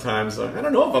a lot of times, I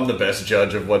don't know if I'm the best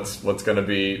judge of what's going to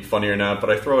be funny or not, but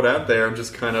I throw it out there and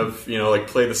just kind of, like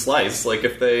play the slice. Like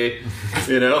if they,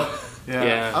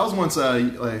 Yeah. I was once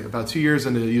about 2 years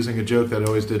into using a joke that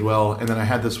always did well, and then I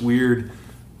had this weird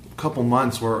couple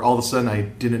months where all of a sudden I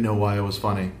didn't know why it was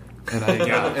funny. And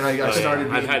I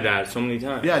started. I've had that so many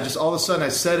times. Yeah, just all of a sudden I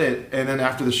said it, and then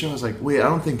after the show I was like, wait, I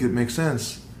don't think it makes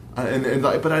sense. But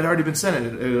I'd already been saying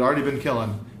it. It had already been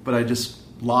killing, but I just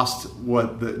lost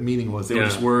what the meaning was. They were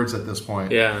just words at this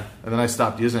point. Yeah. And then I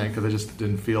stopped using it because I just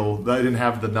didn't feel. I didn't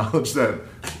have the knowledge that.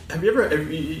 Have you ever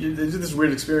this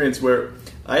weird experience where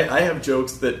I have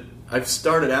jokes that I've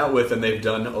started out with and they've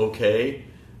done okay,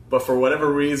 but for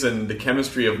whatever reason, the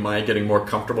chemistry of my getting more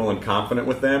comfortable and confident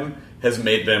with them has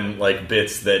made them like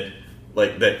bits that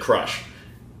crush.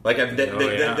 Like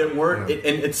that weren't,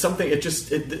 and it's something. There's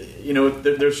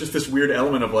just this weird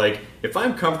element of like, if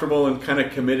I'm comfortable and kind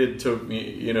of committed to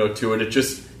to it, it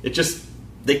just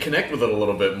they connect with it a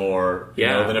little bit more,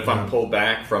 than if I'm pulled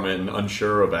back from it and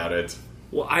unsure about it.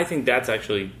 Well, I think that's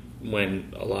actually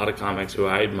when a lot of comics who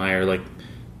I admire like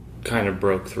kind of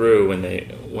broke through when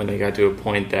they got to a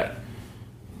point that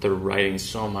they're writing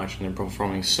so much and they're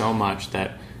performing so much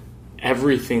that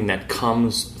everything that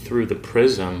comes through the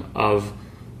prism of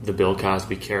the Bill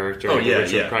Cosby character, the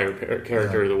Richard Pryor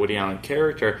character, the Woody Allen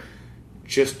character,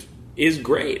 just is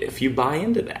great if you buy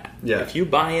into that. Yeah. If you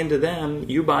buy into them,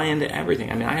 you buy into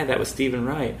everything. I mean, I had that with Stephen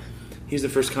Wright. He's the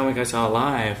first comic I saw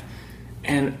live,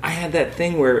 and I had that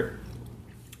thing where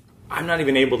I'm not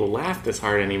even able to laugh this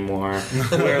hard anymore.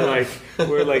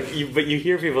 But you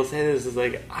hear people say this, it's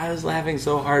like, I was laughing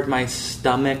so hard my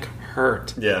stomach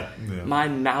hurt. Yeah. My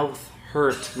mouth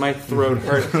hurt. My throat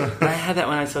hurt. And I had that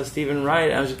when I saw Stephen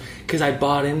Wright. I was because I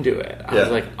bought into it. I was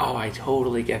like, oh, I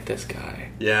totally get this guy.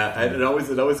 Yeah, it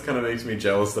always kind of makes me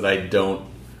jealous that I don't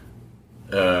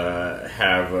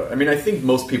have. I mean, I think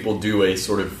most people do a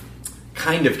sort of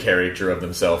kind of caricature of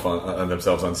themselves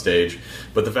on stage,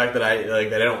 but the fact that I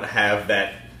don't have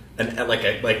that. And like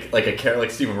a character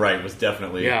like Stephen Wright was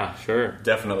definitely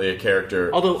definitely a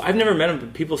character. Although I've never met him,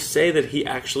 but people say that he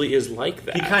actually is like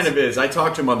that. He kind of is. I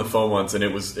talked to him on the phone once, and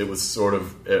it was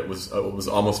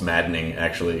almost maddening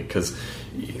actually, because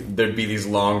there'd be these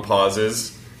long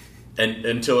pauses, and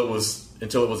until it was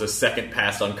a second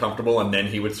past uncomfortable, and then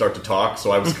he would start to talk. So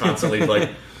I was constantly like,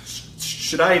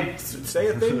 should I say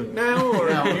a thing now, or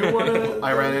do you want to?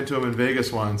 I ran into him in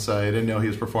Vegas once. I didn't know he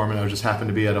was performing. I just happened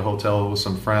to be at a hotel with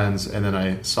some friends, and then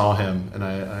I saw him, and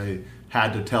I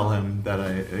had to tell him that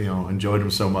I enjoyed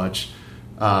him so much.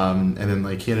 And then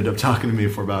he ended up talking to me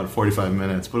for about 45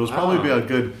 minutes, but it was probably about a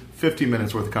good 50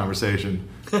 minutes worth of conversation.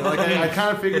 I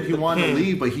kind of figured he wanted to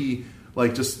leave, but he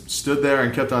just stood there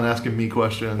and kept on asking me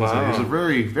questions. Wow. He was a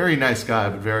very, very nice guy,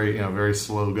 but very very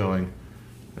slow going.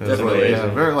 Definitely,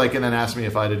 very and then asked me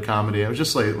if I did comedy. I was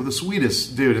just the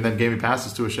sweetest dude, and then gave me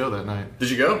passes to a show that night. Did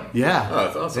you go? Yeah. Oh,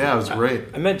 that's awesome. Yeah, it was great.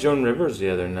 I met Joan Rivers the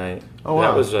other night. Oh, wow.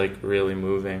 That was really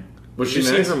moving. Was Did she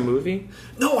you nice? see her movie?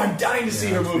 No, I'm dying to see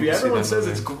her movie. Everyone says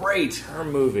it's great. Her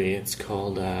movie. It's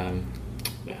called. I'm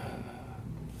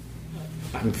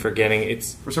forgetting.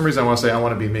 It's for some reason I want to say I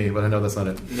Want to Be Me, but I know that's not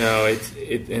it. No,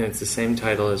 it's the same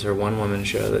title as her one woman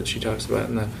show that she talks about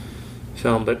in the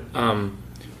film, but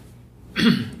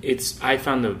I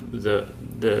found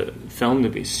the film to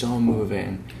be so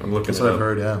moving. I'm looking. That's what I've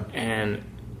heard, yeah. And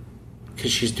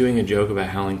because she's doing a joke about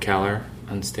Helen Keller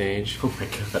on stage. Oh my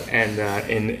god!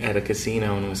 And at a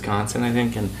casino in Wisconsin, I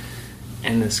think,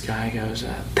 and this guy goes,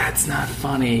 "That's not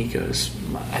funny." He goes,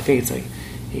 "I think it's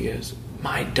he goes,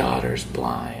 my daughter's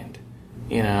blind,"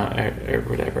 or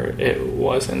whatever it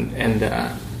was, and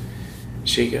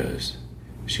she was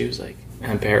like,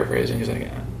 I'm paraphrasing, he's like,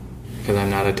 because I'm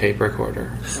not a tape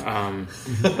recorder.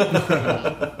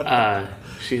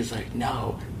 She's like,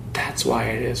 no, that's why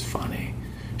it is funny.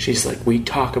 She's like, we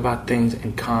talk about things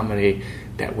in comedy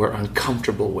that we're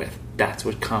uncomfortable with. That's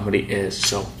what comedy is,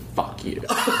 so fuck you.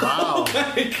 Wow. Oh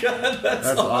my god, that's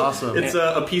awesome. It's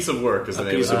a piece of work, is the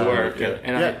name of it. A piece of work. Yeah.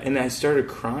 And I started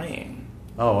crying.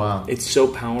 Oh, wow. It's so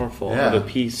powerful, the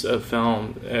piece of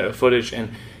film footage,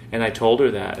 and I told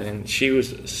her that, and she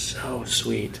was so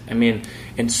sweet. I mean,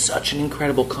 and such an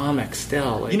incredible comic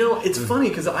still. It's funny,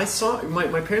 because I saw,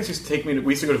 my parents used to take me,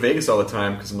 we used to go to Vegas all the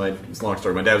time, because it's a long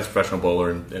story, my dad was a professional bowler,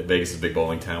 and Vegas is a big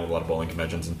bowling town with a lot of bowling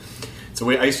conventions, and so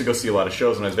I used to go see a lot of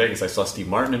shows when I was in Vegas. I saw Steve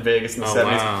Martin in Vegas in the 70s.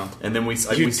 Wow. And then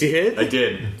You did? I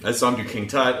did. I saw him do King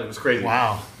Tut. It was crazy.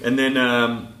 Wow. And then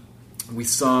we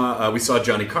saw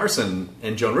Johnny Carson,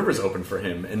 and Joan Rivers opened for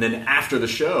him. And then after the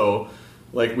show,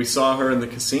 we saw her in the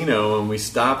casino, and we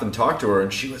stopped and talked to her,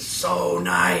 and she was so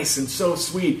nice and so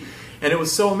sweet. And it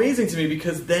was so amazing to me,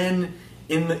 because then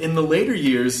in the later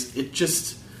years, it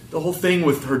just... the whole thing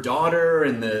with her daughter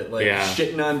and the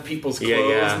shitting on people's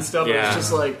clothes and stuff. It was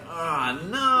just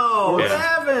no, what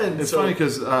happened? It's funny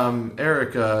because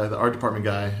Eric, the art department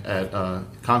guy at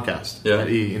Comcast at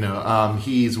E,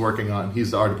 he's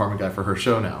the art department guy for her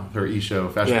show now, her E show,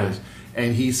 Fashion Place,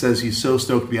 and he says he's so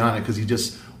stoked to be on it because he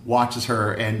just watches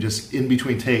her, and just in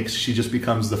between takes, she just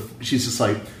becomes she's just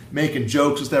making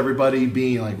jokes with everybody,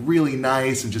 being really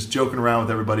nice and just joking around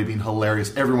with everybody, being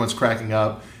hilarious. Everyone's cracking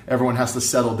up. Everyone has to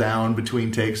settle down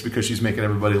between takes because she's making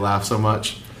everybody laugh so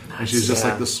much. And she's just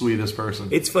the sweetest person.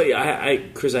 It's funny.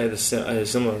 Chris, I had a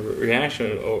similar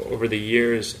reaction over the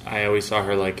years. I always saw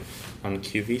her on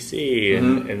QVC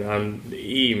and on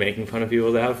E making fun of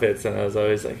people's outfits, and I was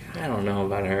always like, I don't know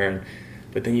about her.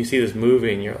 But then you see this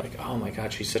movie, and you're like, oh my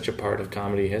god, she's such a part of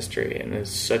comedy history, and is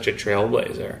such a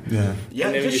trailblazer. Yeah.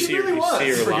 And then you see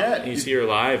her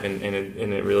live, and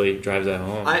it really drives that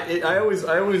home. I always,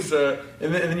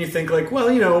 and then you think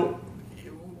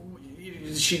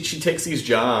she takes these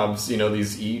jobs,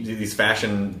 these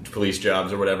fashion police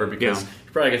jobs or whatever, because she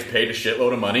probably gets paid a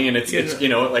shitload of money, and it's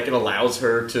it allows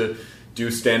her to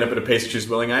do stand up at a pace that she's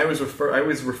willing. I always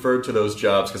refer to those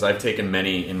jobs, because I've taken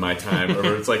many in my time.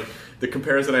 Or it's the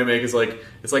comparison I make is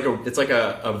it's like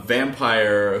a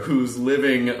vampire who's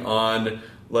living on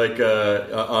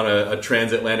a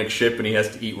transatlantic ship, and he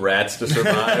has to eat rats to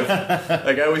survive.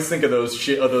 I always think of those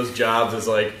jobs as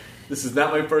this is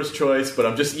not my first choice, but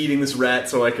I'm just eating this rat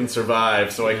so I can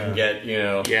survive, so I can get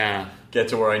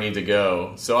to where I need to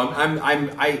go. So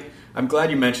I'm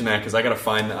glad you mentioned that because I got to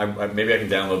find. Maybe I can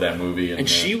download that movie. And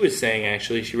she was saying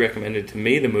actually, she recommended to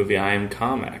me the movie I Am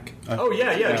Comic. Oh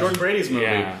yeah, Jordan Brady's movie.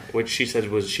 Yeah, which she said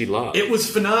she loved. It was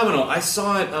phenomenal. I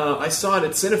saw it. I saw it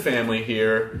at Cinefamily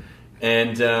here,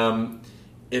 and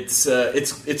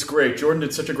it's great. Jordan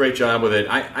did such a great job with it.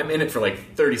 I'm in it for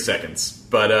like 30 seconds,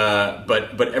 but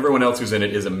everyone else who's in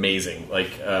it is amazing.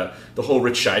 Like the whole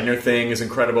Rich Scheidner thing is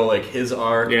incredible. Like his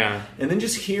art, yeah, and then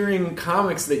just hearing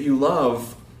comics that you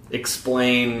love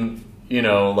explain,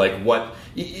 like what,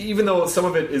 even though some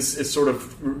of it is sort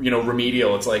of,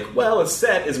 remedial, it's like, well, a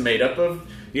set is made up of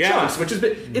chunks, which is,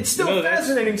 it's still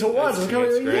fascinating to watch. It's kind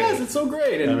of like, yes, it's so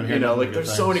great. And,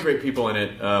 there's so many great people in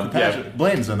it.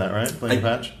 Blaine's in that, right? Blaine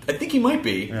Patch? I think he might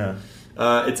be. Yeah.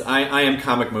 It's I Am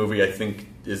Comic Movie, I think,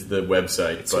 is the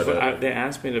website. So but they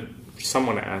asked me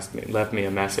left me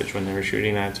a message when they were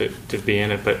shooting that to be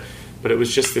in it, but it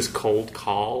was just this cold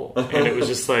call, and it was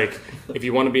just like, if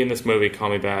you want to be in this movie,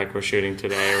 call me back. We're shooting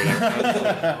today or whatever. I was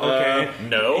like, okay,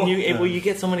 no. And you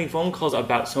get so many phone calls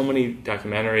about so many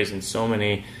documentaries and so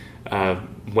many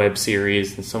web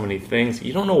series and so many things.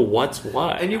 You don't know what's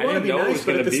what, and you want to be nice,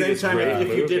 but at the same time,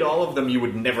 if you did all of them, you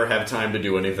would never have time to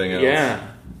do anything else. Yeah.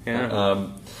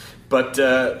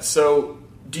 So,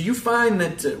 do you find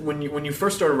that when you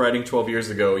first started writing 12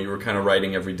 years ago, you were kind of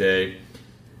writing every day?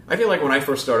 I feel like when I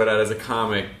first started out as a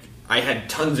comic, I had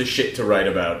tons of shit to write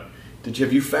about.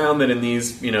 Have you found that in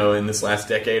these, in this last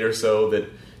decade or so, that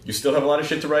you still have a lot of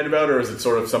shit to write about, or is it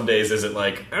sort of some days is it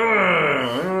like,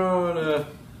 I don't wanna...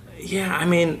 Yeah, I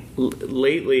mean,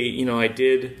 lately, I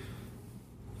did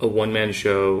a one-man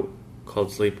show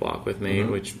called Sleepwalk with Me,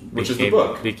 which is the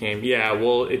book.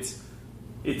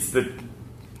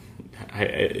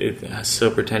 It's so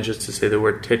pretentious to say the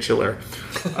word titular.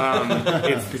 It's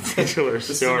the titular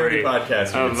story. Podcast.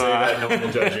 You can say that. No one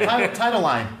will judge you. Title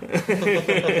line.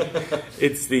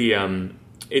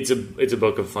 It's a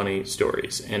book of funny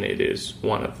stories, and it is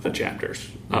one of the chapters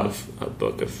of a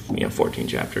book of 14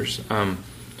 chapters. And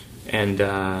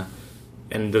the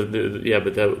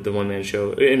one man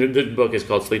show, and the book is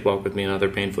called Sleepwalk with Me and Other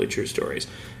Painfully True Stories.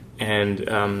 And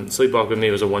Sleepwalk with Me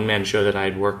was a one man show that I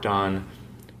had worked on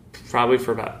probably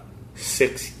for about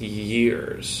 6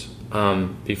 years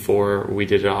before we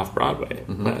did it off Broadway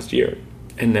last year,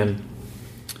 and then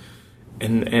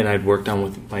and I'd worked on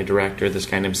with my director, this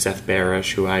guy named Seth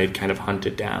Barish, who I had kind of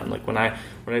hunted down. Like when I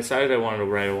decided I wanted to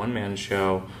write a one man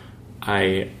show,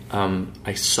 I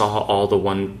saw all the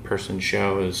one person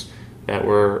shows that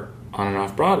were on and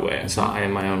off Broadway. I saw I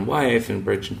Am My Own Wife and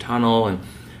Bridge and Tunnel, and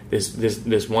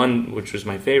this one, which was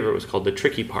my favorite, was called The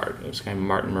Tricky Part. It was kind of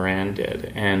Martin Moran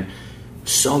did, and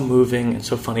so moving and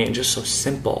so funny and just so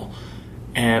simple.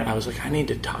 And I was like, I need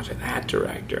to talk to that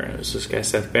director. And it was this guy,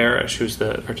 Seth Barish, who's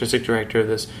the artistic director of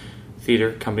this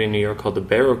theater company in New York called the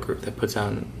Barrow Group that puts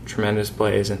on tremendous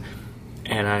plays.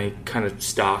 And I kind of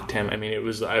stalked him. I mean, I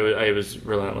was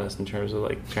relentless in terms of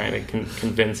like trying to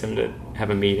convince him to have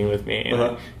a meeting with me. And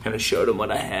I kind of showed him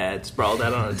what I had, sprawled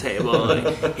out on a table.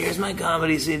 Like, here's my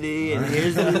comedy CD, and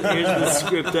here's the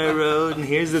script I wrote, and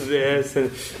here's this.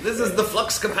 And this is the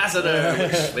flux capacitor,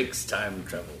 which makes time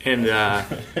travel.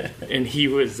 And he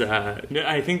was.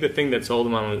 I think the thing that sold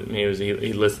him on with me was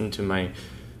he listened to my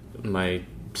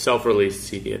self-released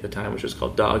CD at the time, which was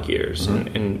called Dog Years,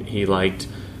 and he liked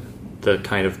the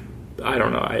kind of, I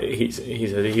don't know, he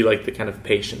said he liked the kind of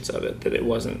patience of it, that it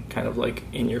wasn't kind of like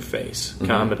in your face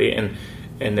comedy, and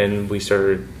then we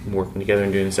started working together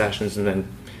and doing sessions, and then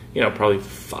probably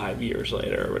 5 years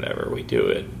later or whatever, we do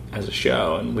it as a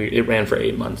show, and it ran for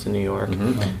 8 months in New York,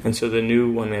 and so the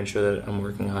new one man show that I'm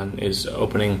working on is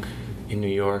opening in New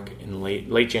York in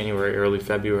late January, early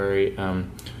February,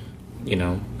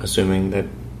 assuming that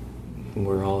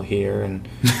we're all here, and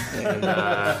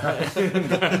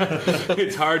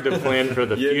it's hard to plan for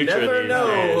the future. You never know.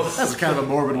 Days. That's kind of a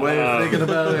morbid way of thinking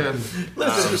about it.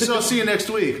 So I'll see you next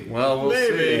week. Well, we'll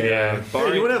maybe. See. Yeah.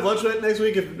 Hey, you want to have lunch next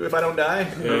week if I don't die?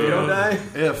 If you don't die?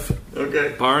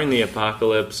 Okay. Barring the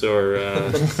apocalypse or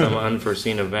some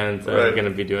unforeseen event, I'm going to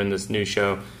be doing this new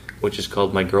show, which is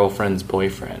called My Girlfriend's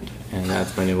Boyfriend, and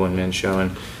that's my new one-man show.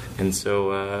 And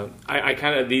so I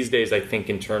kind of, these days, I think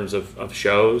in terms of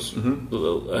shows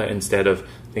instead of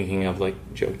thinking of like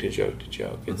joke to joke to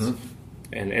joke.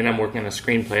 and I'm working on a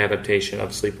screenplay adaptation of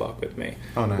Sleepwalk with Me.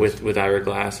 Oh, nice. With Ira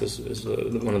Glass as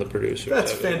one of the producers.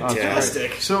 That's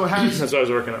fantastic. So that's what I was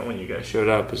working on when you guys showed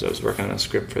up. Is I was working on a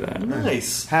script for that.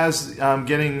 Nice. Has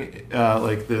getting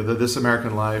like the This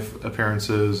American Life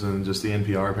appearances and just the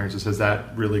NPR appearances, has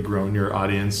that really grown your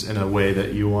audience in a way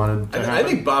that you wanted to I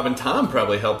think Bob and Tom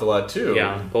probably helped a lot too.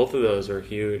 Yeah, both of those are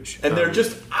huge. And they're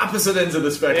just opposite ends of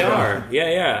the spectrum. They are.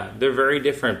 Yeah. They're very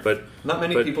different, but not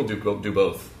many people do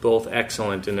both. Both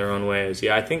excellent in their own ways.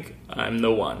 Yeah, I think I'm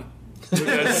the one.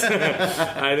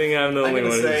 I think I'm the only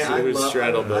one who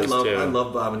straddled those two. I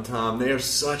love Bob and Tom. They are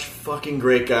such fucking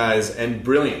great guys and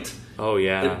brilliant. Oh,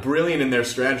 yeah. They're brilliant in their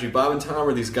strategy. Bob and Tom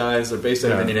are these guys. They're based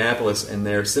out of Indianapolis, and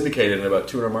they're syndicated in about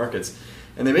 200 markets.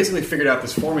 And they basically figured out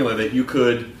this formula that you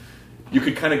could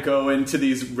kind of go into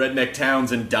these redneck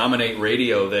towns and dominate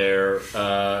radio there,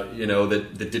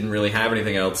 that didn't really have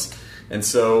anything else. And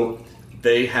so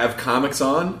they have comics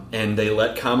on, and they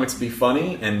let comics be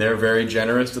funny, and they're very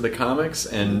generous to the comics.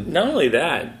 And not only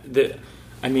that,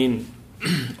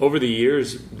 over the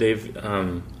years,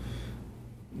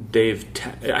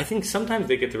 I think sometimes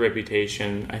they get the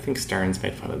reputation. I think Stern's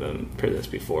made fun of them for this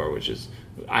before, which is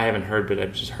I haven't heard, but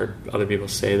I've just heard other people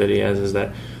say that he has. Is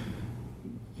that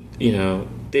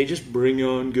they just bring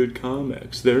on good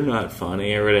comics. They're not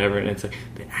funny or whatever, and it's like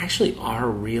they actually are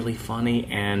really funny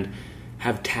and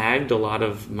have tagged a lot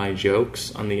of my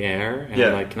jokes on the air, and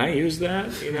I'm like, can I use that?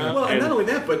 Well, and not only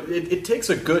that, but it takes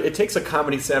a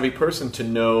comedy savvy person to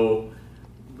know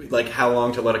like how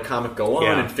long to let a comic go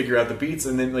on and figure out the beats,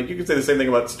 and then like you could say the same thing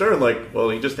about Stern, like, well,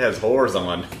 he just has whores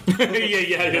on.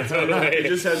 yeah, totally. He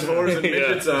just has whores and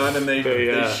midgets on, and they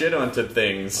shit onto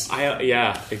things.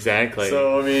 Exactly.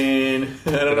 So I mean,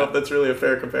 I don't know if that's really a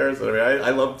fair comparison. I mean, I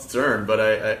love Stern, but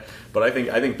I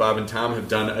think Bob and Tom have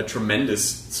done a tremendous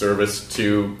service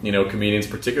to comedians,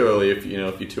 particularly if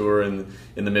you tour in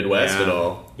the Midwest at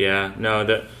all. Yeah, no,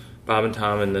 that Bob and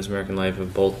Tom and This American Life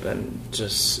have both been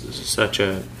just such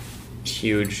a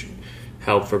huge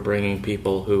help for bringing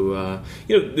people who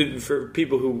for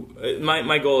people who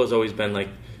my goal has always been like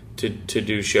to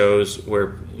do shows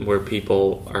where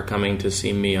people are coming to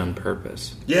see me on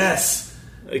purpose. Yes.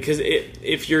 Because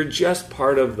if you're just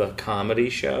part of the comedy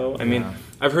show, I mean,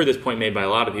 I've heard this point made by a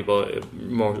lot of people.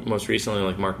 Most recently,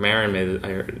 like Mark Maron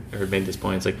made this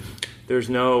point. It's like there's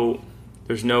no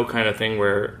kind of thing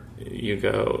where you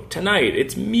go, tonight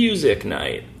it's music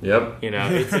night. Yep.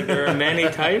 It's like there are many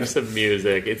types of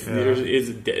music.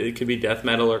 It could be death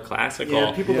metal or classical.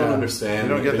 Yeah, people don't understand. They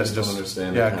don't get that. Just don't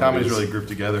understand. Yeah, comedy's really grouped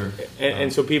together.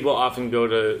 And so people often go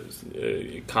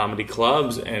to comedy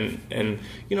clubs, and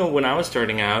when I was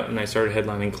starting out and I started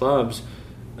headlining clubs,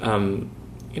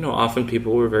 often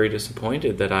people were very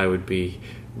disappointed that I would be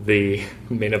the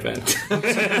main event. and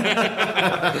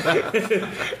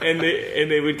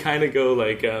they would kind of go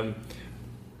like,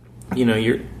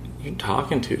 you're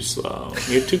talking too slow.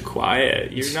 You're too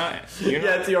quiet. You're not.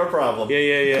 It's your problem.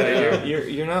 Yeah.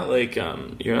 You're not like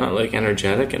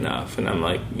energetic enough. And I'm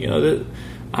like,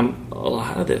 a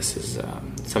lot of this is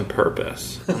some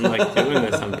purpose. I'm like doing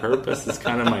this on purpose. It's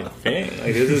kind of my thing.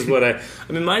 Like this is what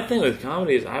my thing with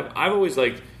comedy is I've always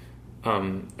like.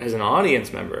 As an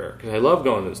audience member, because I love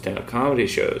going to the stand-up comedy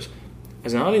shows,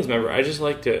 as an audience member, I just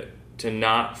like to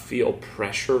not feel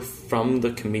pressure from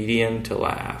the comedian to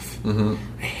laugh. Mm-hmm.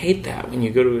 I hate that when you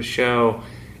go to a show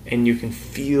and you can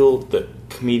feel the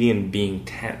comedian being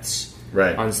tense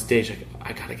on stage. Like,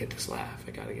 I gotta get this laugh.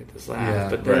 Yeah,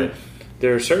 but then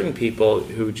there are certain people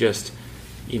who just,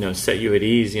 set you at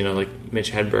ease. Like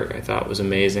Mitch Hedberg, I thought was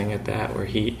amazing at that, where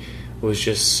he was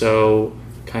just so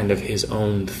kind of his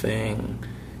own thing,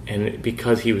 and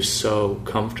because he was so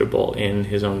comfortable in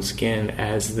his own skin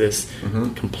as this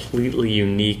completely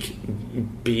unique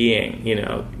being,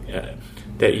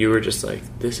 that you were just like,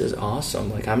 this is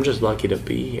awesome. Like, I'm just lucky to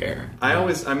be here. I've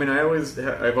always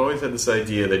had this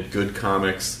idea that good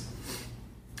comics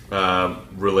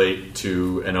relate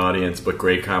to an audience, but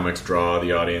great comics draw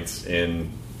the audience in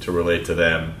to relate to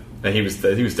them. And he was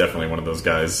definitely one of those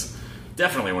guys.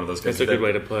 Definitely one of those guys. That's a good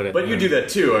way to put it. But you do that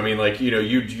too. I mean, like,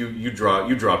 you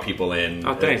draw people in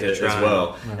as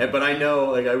well. Yeah. But I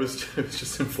know, like, I was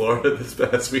just in Florida this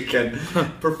past weekend,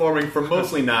 performing for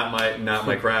mostly not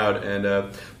my crowd, and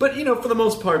but for the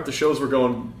most part the shows were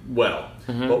going well.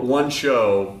 Mm-hmm. But one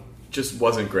show just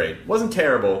wasn't great. Wasn't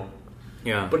terrible.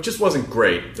 Yeah, but it just wasn't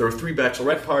great. There were 3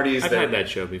 bachelorette parties. I've had that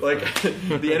show before. Like,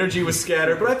 the energy was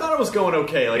scattered, but I thought it was going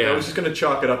okay. Like, I was just going to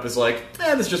chalk it up as like,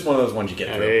 this is just one of those ones you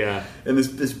get through. Yeah. And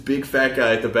this big fat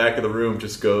guy at the back of the room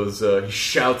just goes, he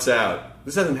shouts out.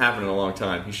 This hasn't happened in a long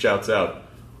time. He shouts out,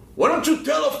 why don't you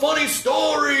tell a funny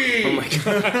story? Oh my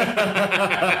God.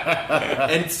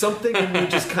 And something in me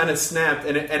just kind of snapped.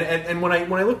 And when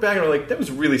I look back and I'm like, that was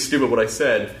really stupid what I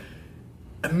said,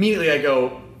 immediately I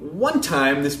go, one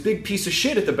time this big piece of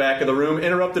shit at the back of the room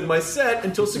interrupted my set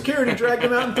until security dragged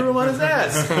him out and threw him on his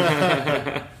ass.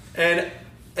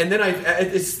 And then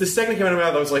it's the second it came out of my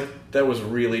mouth, I was like, that was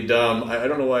really dumb. I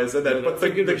don't know why I said that, but the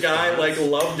guy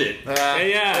loved it.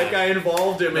 That guy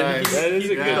involved him, and that is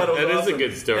a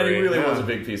good story. And he really was a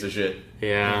big piece of shit.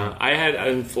 Yeah, I had.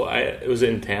 Was it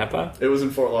in Tampa? It was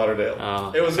in Fort Lauderdale.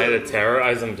 I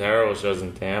had some terrible shows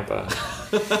in Tampa.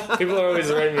 People are always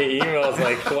writing me emails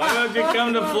like, "Why don't you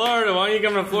come to Florida? Why don't you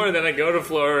come to Florida?" Then I go to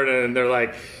Florida, and they're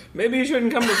like, maybe you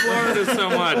shouldn't come to Florida so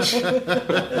much.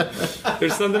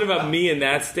 There's something about me in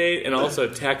that state and also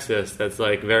Texas that's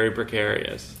very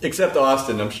precarious. Except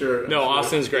Austin, I'm sure. No,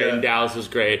 Austin's great and Dallas is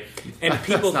great. And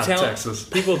people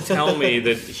tell me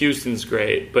that Houston's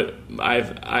great, but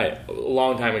a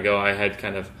long time ago I had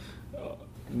kind of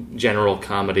general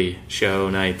comedy show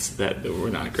nights that were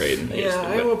not great in Houston. Yeah,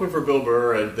 I opened for Bill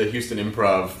Burr at the Houston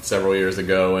Improv several years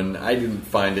ago, and I didn't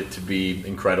find it to be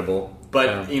incredible.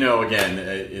 But, again,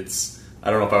 I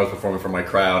don't know if I was performing for my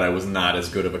crowd. I was not as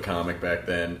good of a comic back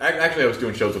then. Actually, I was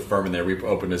doing shows with Furman there. We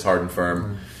opened as Hard and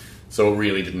Firm. So it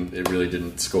really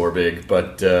didn't score big.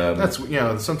 But that's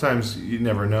sometimes you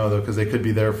never know though, because they could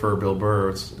be there for Bill Burr,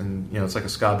 it's like a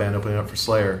ska band opening up for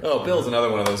Slayer. Oh, Bill's another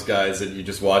one of those guys that you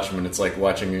just watch him and it's like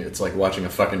watching a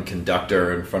fucking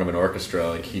conductor in front of an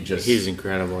orchestra. He's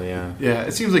incredible. Yeah. Yeah.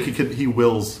 It seems like he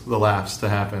wills the laughs to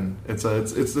happen.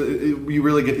 You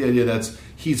really get the idea that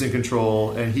he's in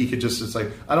control and he could just, it's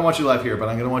like, I don't want you to laugh here, but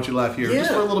I'm going to want you to laugh here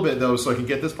just for a little bit though, so I can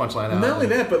get this punchline out. Not only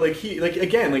that, but he and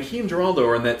Geraldo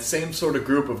are in that same sort of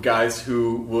group of guys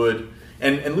who would,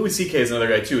 and Louis C.K. is another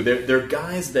guy too. They're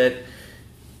guys that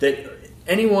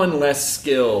anyone less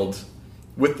skilled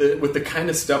with the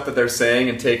kind of stuff that they're saying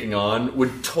and taking on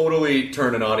would totally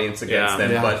turn an audience against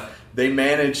them. Yeah. But they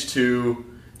manage to.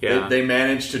 Yeah. They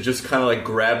manage to just kind of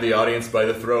grab the audience by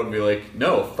the throat and be like,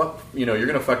 no, fuck, you're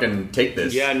going to fucking take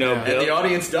this. Yeah, no. And the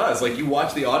audience does. You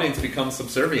watch the audience become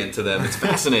subservient to them. It's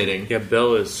fascinating. Yeah,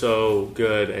 Bill is so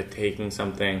good at taking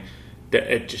something,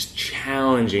 at just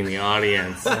challenging the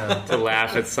audience to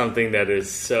laugh at something that is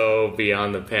so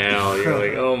beyond the pale. You're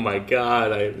like, oh my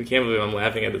God, I can't believe I'm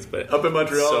laughing at this. But up in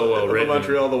Montreal, so well written. Up in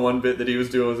Montreal, the one bit that he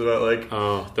was doing was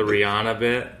about the Rihanna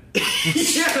bit.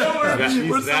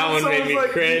 That one made me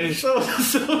cringe. Where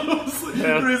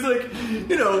he's like,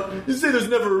 you say there's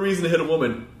never a reason to hit a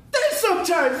woman.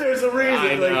 Sometimes there's a reason.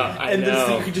 I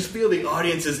know. You can just feel the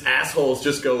audience's assholes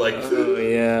just go oh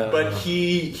yeah. But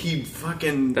he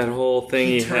fucking, that whole thing,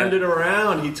 he turned it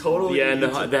around. He totally,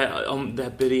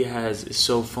 that bit he has is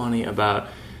so funny about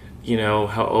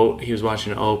how he was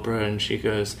watching Oprah and she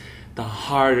goes, the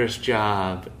hardest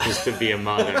job is to be a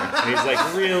mother. And he's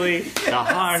like, really? Yes. The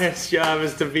hardest job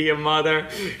is to be a mother?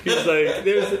 He's like,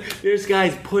 there's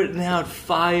guys putting out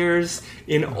fires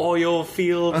in oil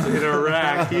fields in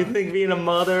Iraq. Do you think being a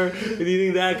mother, do you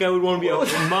think that guy would want to be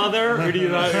a mother? Or do you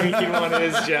not think he'd want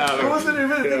his job? I wasn't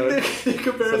even the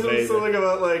comparison was something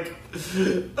about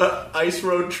ice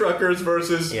road truckers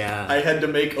versus I had to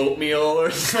make oatmeal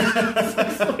or something.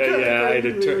 I had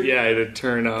to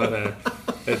turn on a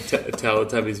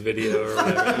Teletubbies video or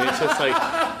whatever. I mean, it's just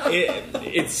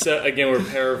it's again, we're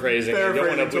paraphrasing. We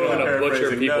don't want to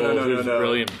butcher people who's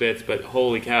brilliant bits, but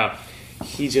holy cow,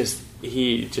 he just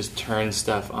turns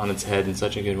stuff on its head in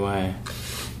such a good way.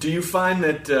 Do you find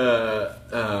that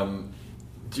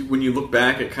when you look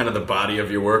back at kind of the body of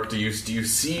your work, do you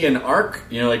see an arc?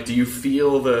 Do you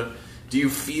feel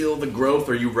the growth?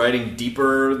 Are you writing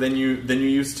deeper than you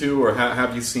used to, or how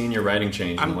have you seen your writing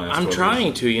change in the last 12 years? I'm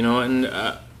trying to,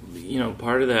 and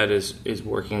part of that is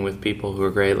working with people who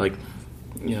are great, like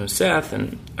Seth,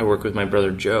 and I work with my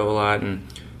brother Joe a lot, and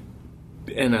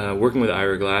working with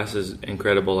Ira Glass is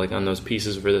incredible. On those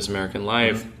pieces for This American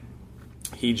Life,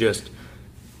 he just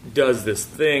does this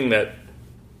thing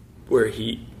where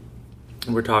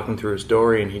we're talking through a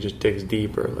story and he just digs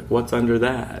deeper, what's under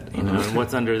that, and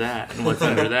what's under that, and what's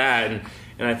under that,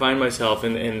 and I find myself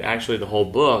in actually the whole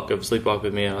book of Sleepwalk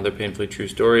With Me and Other Painfully True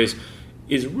Stories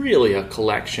is really a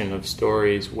collection of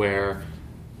stories where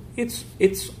it's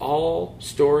all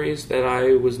stories that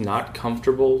I was not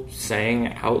comfortable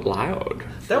saying out loud.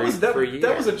 That was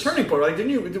a turning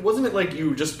point. Wasn't it like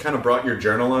you just kind of brought your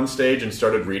journal on stage and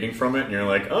started reading from it, and you're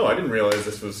like, oh, I didn't realize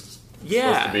this was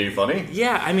supposed to be funny?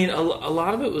 Yeah, I mean, a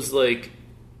lot of it was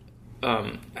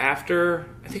after,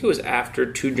 I think it was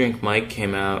after Two Drink Mike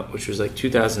came out, which was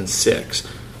 2006.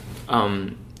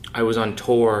 I was on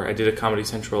tour. I did a Comedy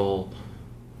Central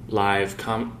live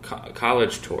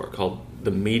college tour called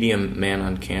the Medium Man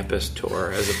on Campus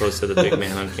tour, as opposed to the Big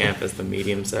Man on Campus, the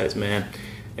medium-sized man.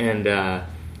 And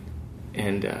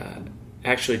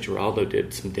actually, Geraldo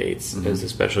did some dates as a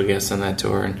special guest on that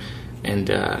tour,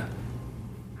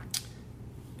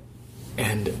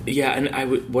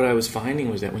 what I was finding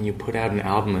was that when you put out an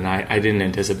album, and I didn't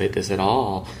anticipate this at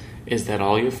all, is that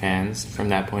all your fans from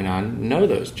that point on know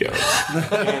those jokes,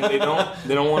 and they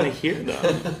don't want to hear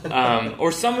them,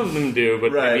 or some of them do,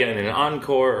 but maybe in an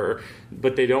encore,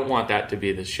 but they don't want that to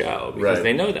be the show because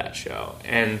they know that show,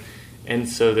 and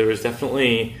so there was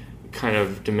definitely kind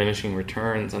of diminishing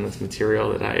returns on this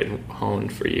material that I had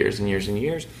honed for years and years and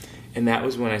years, and that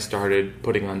was when I started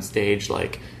putting on stage,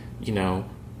 like, you know,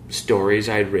 stories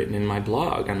I had written in my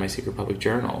blog on my Secret Public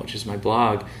Journal, which is my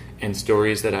blog, and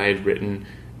stories that I had written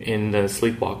in the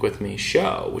Sleepwalk With Me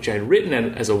show, which I had written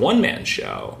as a one-man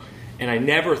show, and I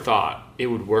never thought it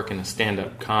would work in a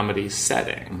stand-up comedy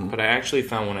setting. But I actually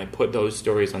found when I put those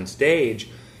stories on stage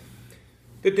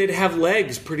that they'd have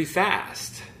legs pretty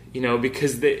fast, you know,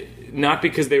 not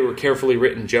because they were carefully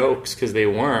written jokes, because they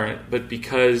weren't, but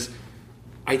because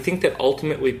I think that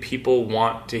ultimately people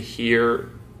want to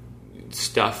hear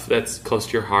stuff that's close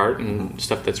to your heart and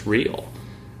stuff that's real,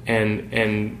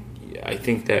 and I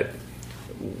think that,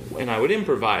 and I would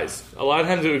improvise a lot of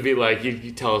times. It would be like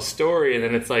you tell a story, and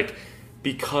then it's like,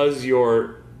 because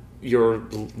you're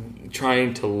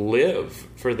trying to live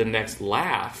for the next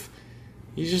laugh,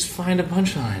 you just find a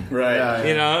punchline, right?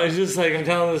 You know, it's just like I'm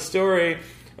telling the story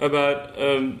about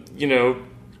you know,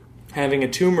 having a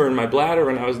tumor in my bladder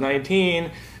when I was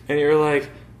 19, and you're like,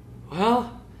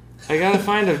 well, I gotta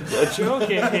find a joke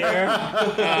in here,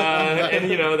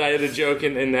 and you know, I had a joke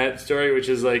in that story, which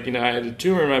is like, you know, I had a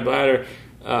tumor in my bladder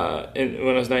when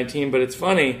I was 19, but it's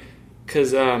funny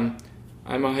because I'm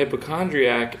a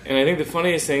hypochondriac, and I think the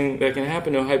funniest thing that can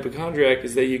happen to a hypochondriac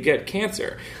is that you get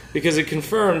cancer, because it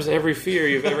confirms every fear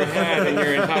you've ever had in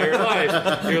your entire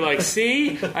life. You're like,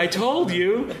 see, I told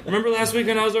you. Remember last week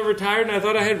when I was overtired and I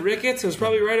thought I had rickets? I was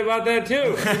probably right about that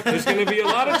too. There's going to be a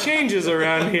lot of changes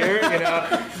around here, you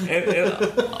know. And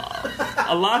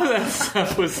a lot of that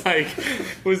stuff was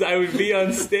I would be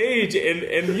on stage,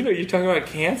 and you know, you're talking about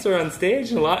cancer on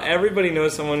stage, and everybody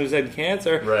knows someone who's had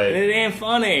cancer, and it ain't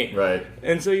funny, right?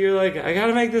 And so you're like, I got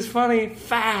to make this funny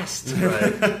fast,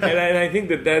 right? and I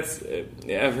think that's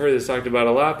I've heard this talked about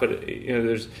a lot, but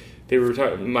you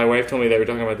know, my wife told me they were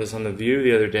talking about this on The View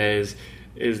the other day. Is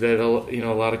that, you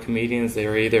know, a lot of comedians, they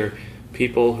are either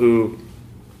people who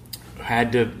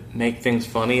had to make things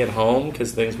funny at home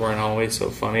because things weren't always so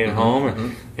funny at home,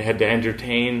 or they had to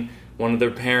entertain one of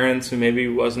their parents who maybe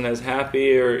wasn't as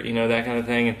happy, or you know, that kind of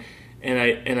thing. And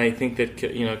I think that,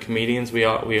 you know, comedians, we're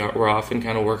often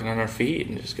kind of working on our feet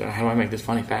and just going, how do I make this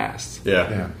funny fast?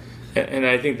 Yeah. And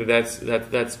I think that's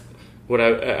what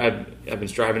I've been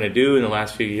striving to do in the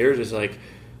last few years, is like,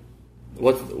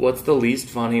 what's the least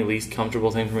funny, least comfortable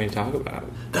thing for me to talk about?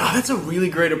 That's a really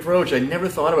great approach. I never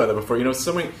thought about that before. You know,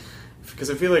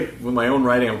 because I feel like with my own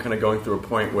writing, I'm kind of going through a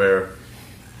point where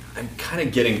I'm kind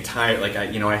of getting tired. Like,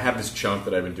 I have this chunk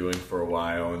that I've been doing for a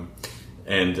while,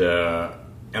 and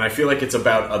I feel like it's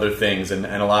about other things, and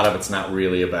a lot of it's not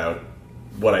really about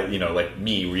what like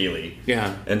me, really.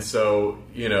 Yeah. And so,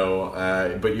 you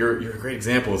know, but you're a great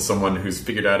example of someone who's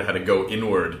figured out how to go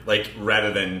inward, like,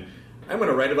 rather than, I'm going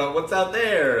to write about what's out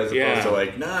there, as opposed to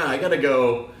like, nah, I gotta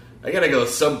go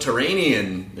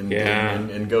subterranean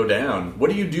and go down. What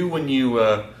do you do when you,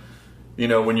 you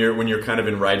know, when you're kind of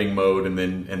in writing mode, and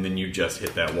then you just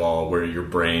hit that wall where your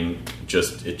brain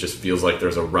it just feels like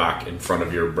there's a rock in front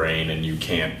of your brain and you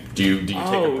can't? Do you take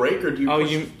a break, or do you? Oh,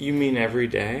 you mean every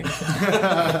day?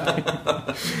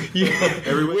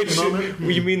 Every waking moment.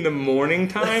 You mean the morning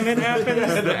time it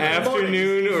happens, the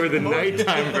afternoon, or the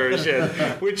nighttime version?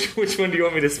 Which one do you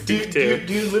want me to speak to?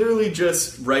 Do you literally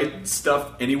just write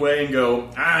stuff anyway and go,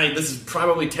 this is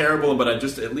probably terrible, but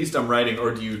at least I'm writing,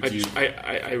 or do you?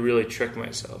 I really trick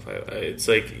myself. It's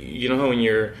like, you know how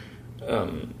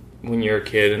when you're a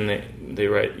kid and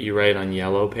you write on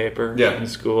yellow paper in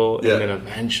school, and then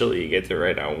eventually you get to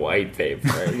write on white paper,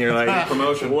 and you're like,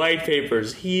 promotion. White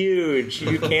paper's huge.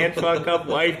 You can't fuck up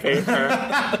white paper.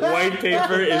 White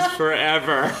paper is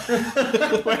forever.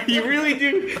 You really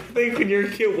do think when you're a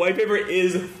kid, white paper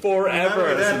is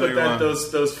forever. But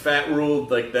those fat ruled,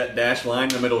 like, that dash line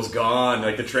in the middle is gone.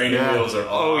 Like, the training wheels are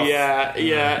off. Oh yeah,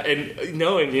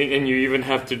 and you even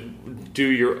have to do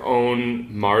your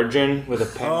own margin with a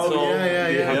pencil.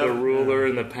 You have the ruler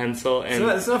and a pencil. And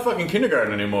it's not fucking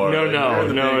kindergarten anymore.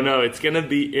 No. It's going to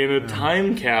be in a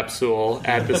time capsule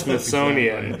at the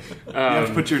Smithsonian. You have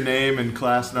to put your name and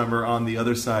class number on the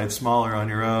other side, smaller on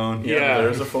your own. Yeah,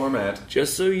 there's a format.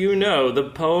 Just so you know, the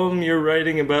poem you're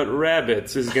writing about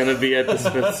rabbits is going to be at the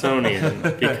Smithsonian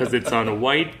because it's on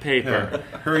white paper.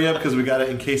 Yeah. Hurry up, because we got to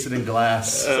encase it in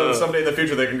glass. So someday in the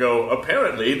future they can go,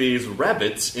 apparently these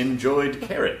rabbits enjoyed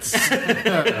carrots.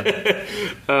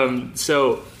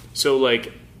 So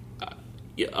like,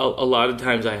 a lot of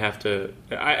times I have to,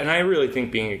 and I really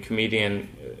think being a comedian,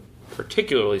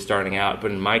 particularly starting out,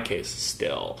 but in my case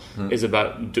still, is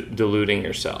about deluding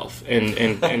yourself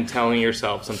and telling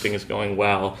yourself something is going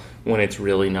well when it's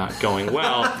really not going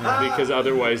well, because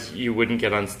otherwise you wouldn't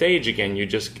get on stage again. You'd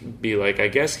just be like, I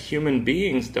guess human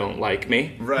beings don't like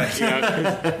me. Right.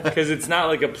 Because it's not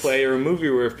like a play or a movie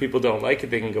where if people don't like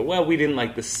it, they can go, well, we didn't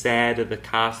like the set of the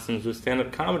costumes with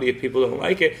stand-up comedy. If people don't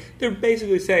like it, they're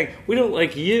basically saying, we don't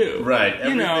like you. Right.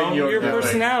 Your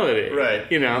personality.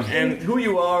 Right. And who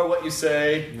you are, what you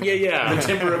say. Yeah. The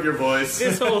timbre of your voice.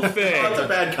 This whole thing. That's a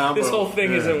bad combo. This whole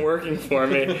thing isn't working for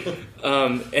me.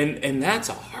 And that's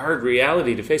a hard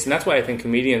reality to face. And that's why I think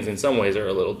comedians in some ways are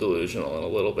a little delusional and a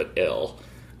little bit ill.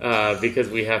 Because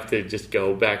we have to just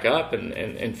go back up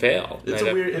and fail. It is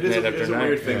a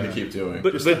weird thing to keep doing.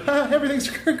 But everything's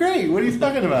great. What are you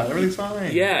talking about? Everything's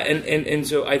fine. Yeah, and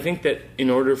so I think that in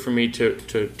order for me to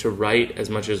write as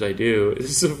much as I do, this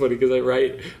is so funny because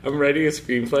I'm writing a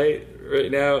screenplay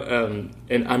right now,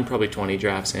 and I'm probably 20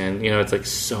 drafts in. It's like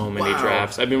so many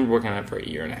drafts. I've been working on it for a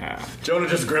year and a half. Jonah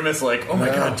just grimaced like, oh my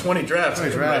god, 20 drafts.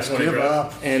 20 drafts, give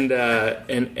up. And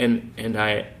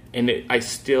I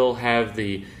still have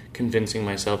the convincing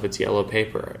myself it's yellow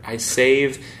paper. I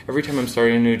save every time I'm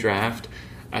starting a new draft.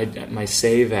 My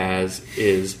save as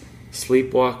is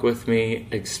sleepwalk with me,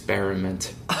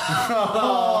 experiment.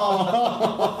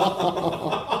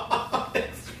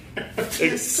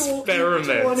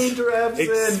 Experiment. 20 drafts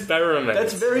Experiment.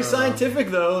 That's very scientific,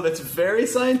 though. That's very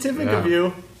scientific of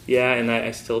you. Yeah, and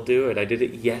I still do it. I did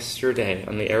it yesterday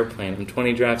on the airplane. I'm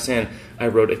 20 drafts in. I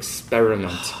wrote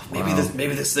experiment. Maybe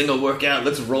this thing will work out.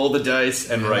 Let's roll the dice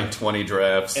and write 20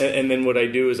 drafts. And then what I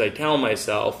do is I tell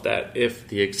myself that if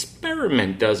the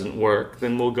experiment doesn't work,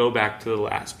 then we'll go back to the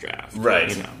last draft.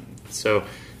 Right. So,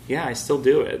 yeah, I still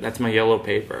do it. That's my yellow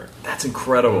paper. That's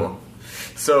incredible.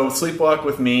 So, Sleepwalk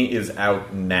with Me is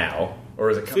out now. Or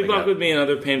is it coming Sleepwalk out? with Me and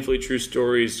Other Painfully True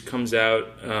Stories comes out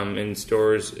in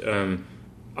stores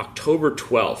October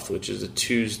 12th, which is a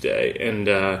Tuesday, and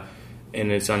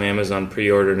it's on Amazon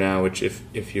pre-order now, which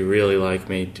if you really like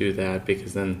me, do that,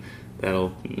 because then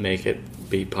that'll make it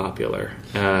be popular.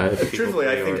 Truthfully,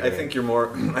 I think you're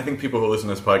more. I think people who listen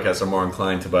to this podcast are more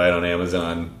inclined to buy it on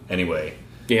Amazon anyway.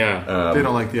 Yeah, they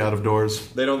don't like the out of doors.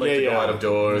 They don't like to go out of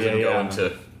doors and go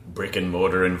into brick and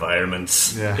mortar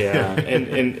environments. Yeah.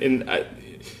 and I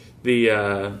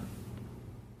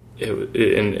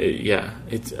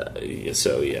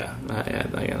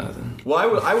got nothing. Well,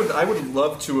 I would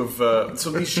love to have.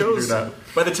 So these shows,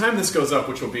 by the time this goes up,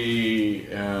 which will be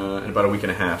in about a week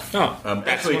and a half.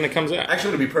 That's when it comes out.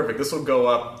 Actually, it'll be perfect. This will go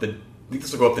up the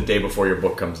day before your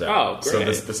book comes out. Oh,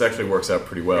 great. So this actually works out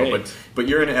pretty well. Great. But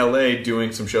you're in LA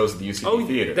doing some shows at the UCB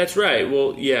Theater. That's right.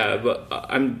 Well, yeah, but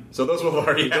I'm. So those will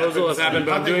already those will have happened.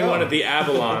 But I'm doing one at the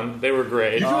Avalon. They were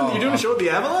great. You're doing a show at the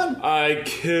Avalon? I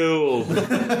killed.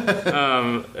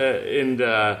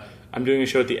 I'm doing a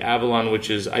show at the Avalon, which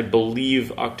is, I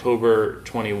believe, October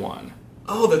 21.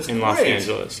 Oh, that's in great. Los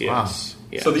Angeles. Yes. Wow.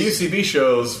 Yes. So the UCB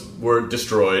shows were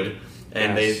destroyed.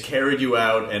 And they carried you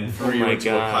out and threw you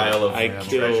into a pile of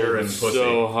treasure and pussy.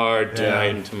 So hard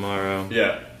tonight and tomorrow.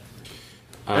 Yeah.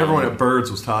 Everyone at Birds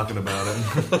was talking about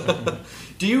it.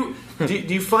 Do you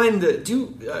find that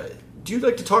do you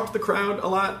like to talk to the crowd a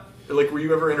lot? Like, were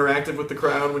you ever interactive with the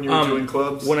crowd when you were doing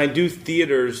clubs? When I do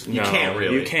theaters, you can't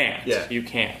really. You can't. Yeah. You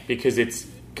can't, because it's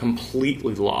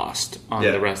completely lost on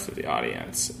the rest of the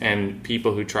audience, and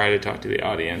people who try to talk to the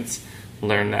audience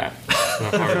learn that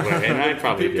the hard way, and I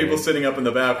probably people sitting up in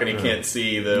the balcony can't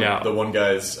see the one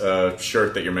guy's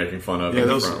shirt that you're making fun of. Yeah,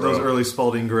 those early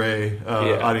Spalding Gray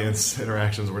audience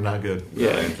interactions were not good. Yeah,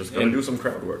 and just going to do some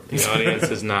crowd work. The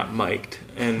audience is not mic'd,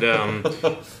 and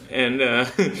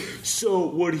so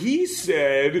what he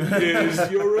said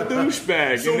is you're a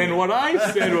douchebag, and then what I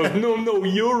said was no,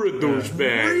 you're a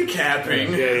douchebag.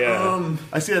 Recapping. Yeah.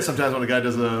 I see that sometimes when a guy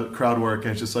does a crowd work,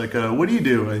 and it's just like, what do you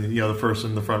do? And the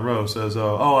person in the front row says,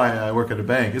 I work at a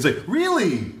bank. It's like,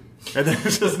 really? And then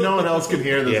it's just no one else can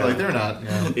hear this. Like, they're not.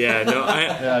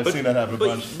 I've seen that happen a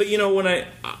bunch. But when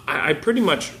I pretty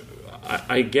much,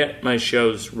 I get my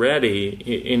shows ready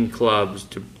in clubs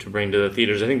to bring to the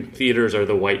theaters. I think theaters are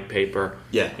the white paper,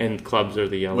 and clubs are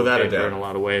the yellow Without paper in a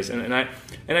lot of ways. And I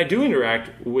do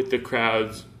interact with the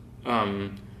crowds,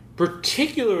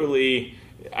 particularly.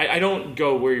 I don't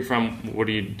go, where you're from, what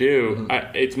do you do?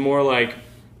 Mm-hmm. It's more like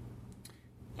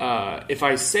if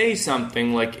I say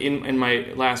something, like in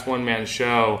my last one-man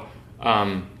show,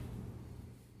 I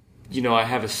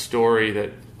have a story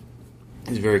that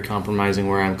is very compromising,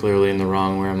 where I'm clearly in the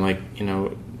wrong, where I'm like,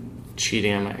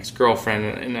 cheating on my ex-girlfriend,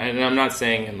 and I'm not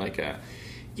saying in like a,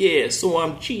 so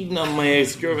I'm cheating on my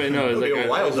ex-girlfriend. No, it was like a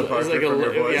wild departure from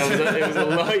your voice. It was a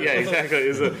low, exactly.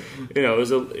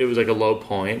 It was like a low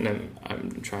point, and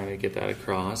I'm trying to get that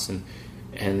across, and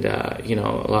a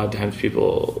lot of times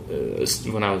people,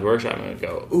 when I was workshopping, would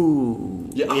go, ooh,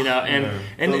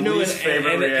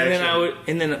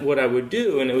 and then what I would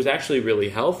do, and it was actually really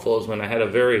helpful, is when I had a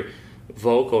very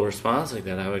vocal response like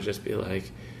that, I would just be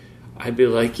like,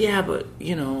 yeah, but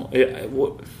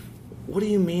what do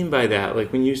you mean by that?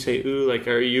 Like, when you say ooh, like,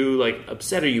 are you like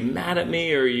upset? Are you mad at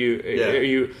me? Or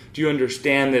do you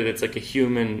understand that it's like a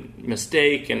human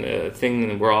mistake and a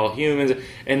thing, and we're all humans?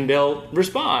 And they'll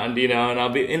respond,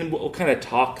 and we'll kind of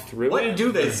talk through it. What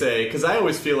do they say? Because I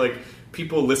always feel like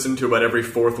people listen to about every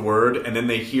fourth word, and then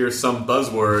they hear some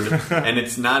buzzword, and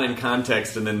it's not in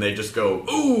context, and then they just go,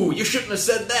 ooh, you shouldn't have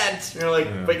said that. And you're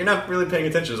like, but you're not really paying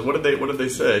attention. So what did they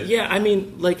say? Yeah, I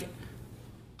mean, like,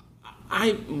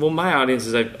 my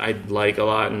audiences I like a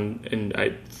lot, and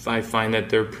I find that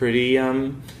they're pretty,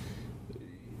 they're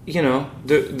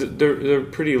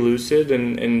pretty lucid,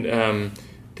 and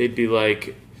they'd be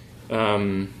like,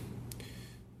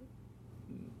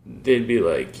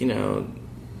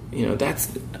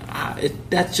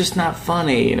 that's just not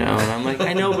funny, and I'm like,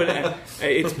 I know, but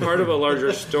it's part of a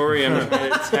larger story I'm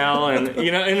trying to tell, and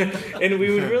and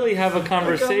we would really have a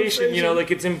conversation, like,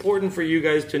 it's important for you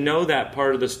guys to know that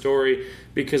part of the story,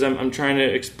 because I'm trying to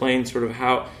explain sort of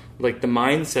how, like, the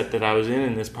mindset that I was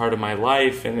in this part of my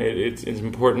life, and it's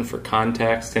important for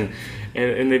context, and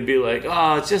they'd be like,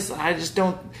 oh,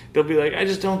 they'll be like, I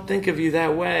just don't think of you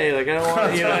that way, like, I don't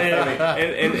want to,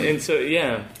 and so,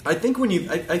 yeah. I think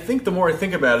I think the more I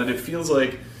think about it, it feels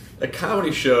like a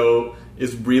comedy show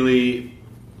is really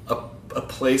a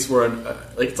place where,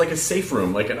 it's like a safe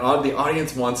room, like the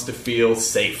audience wants to feel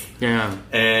safe. Yeah.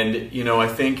 And, I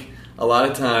think a lot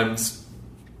of times,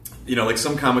 like,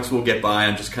 some comics will get by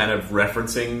on just kind of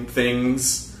referencing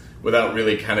things without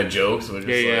really kind of jokes. Just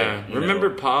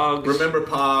remember Pogs. Remember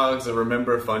Pogs, or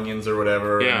remember Funyuns, or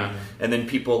whatever. Yeah. And then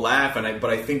people laugh, but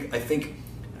I think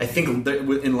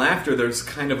in laughter there's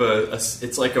kind of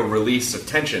it's like a release of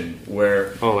tension,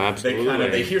 where absolutely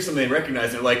they hear something they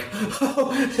recognize, and they're like,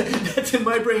 oh, that's in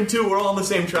my brain too. We're all in the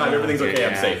same tribe. Everything's okay.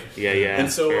 I'm safe. Yeah.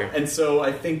 And so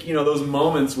I think those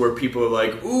moments where people are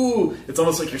like, ooh, it's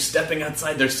almost like you're stepping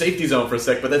outside their safety zone for a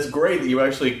sec. But that's great that you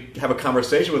actually have a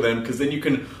conversation with them, because then you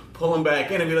can pull them back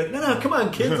in and be like, no, come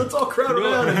on, kids, let's all crowd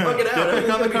around and fuck it out.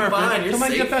 Everything's gonna be fine. You're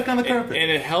safe. Get back on the carpet.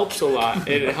 And it helps a lot.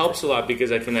 It helps a lot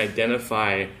because I can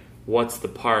identify what's the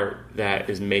part that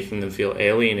is making them feel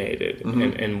alienated,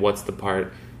 and what's the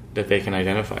part that they can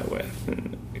identify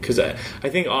with. Because I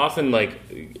think often, like,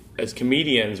 as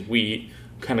comedians, we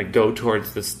kind of go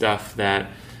towards the stuff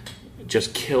that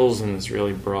just kills in this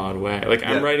really broad way. Like,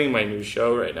 I'm writing my new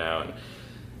show right now,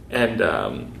 and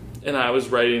I was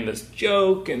writing this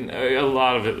joke, and a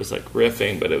lot of it was like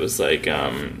riffing, but it was like,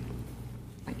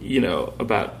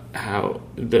 about how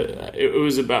it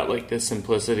was about, like, the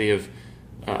simplicity of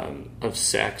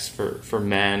sex for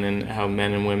men, and how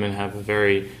men and women have a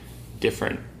very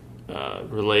different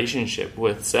relationship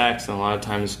with sex. And a lot of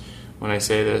times when I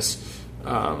say this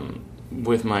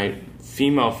with my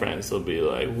female friends, they'll be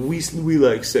like, we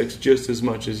like sex just as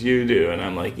much as you do, and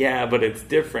I'm like, yeah, but it's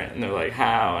different. And they're like,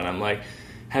 how? And I'm like,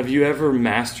 have you ever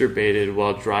masturbated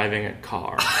while driving a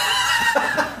car?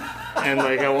 And,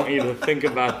 like, I want you to think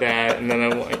about that, and then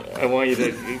I want you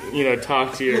to,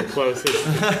 talk to your closest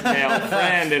male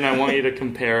friend, and I want you to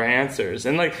compare answers.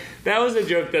 And, like, that was a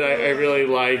joke that I really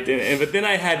liked. But then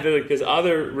I had this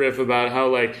other riff about how,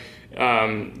 like,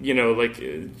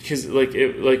 because, like,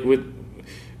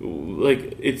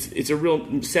 it's a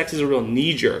real, sex is a real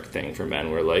knee-jerk thing for men,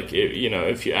 where, like,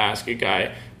 if you ask a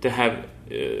guy to have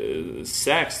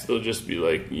sex, they'll just be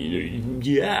like,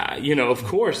 yeah, of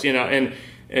course, and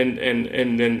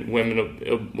then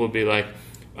women will be like,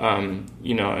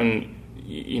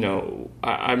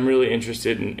 I'm really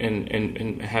interested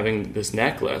in having this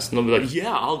necklace, and they'll be like,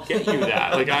 yeah, I'll get you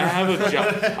that. Like, I have a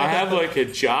job. I have like a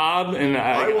job, and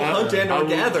I will hunt and I'll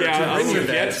gather to bring you get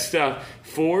that stuff.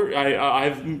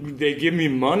 They give me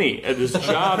money at this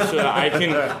job so that I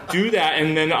can do that,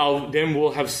 and then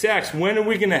we'll have sex. When are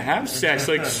we gonna have sex?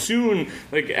 Like, soon.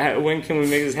 Like, when can we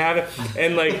make this happen?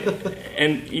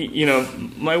 And you know,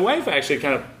 my wife actually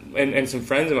kind of and some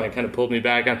friends of mine kind of pulled me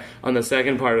back on the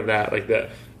second part of that,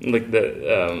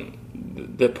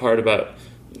 the part about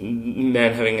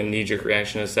men having a knee-jerk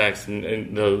reaction to sex,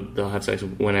 and they'll have sex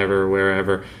whenever or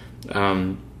wherever,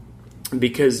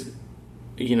 because,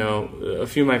 you know, a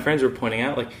few of my friends were pointing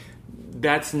out, like,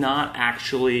 that's not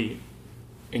actually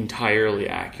entirely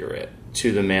accurate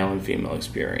to the male and female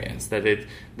experience.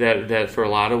 That for a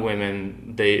lot of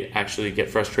women, they actually get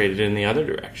frustrated in the other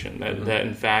direction. That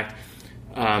in fact,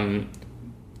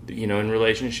 you know, in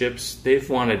relationships, they've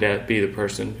wanted to be the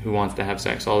person who wants to have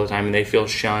sex all the time, and they feel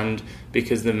shunned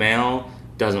because the male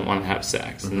doesn't want to have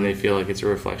sex, and they feel like it's a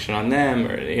reflection on them,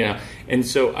 or, you know. And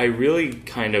so I really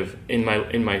kind of in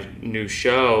my new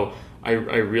show, I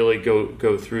really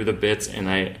go through the bits, and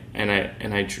I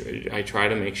try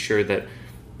to make sure that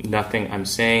nothing I'm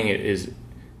saying is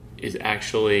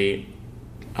actually,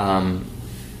 you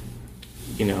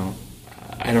know,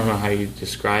 I don't know how you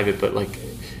describe it, but I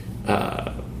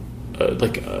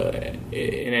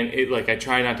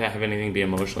try not to have anything be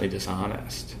emotionally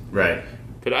dishonest. Right.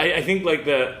 But I think like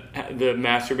the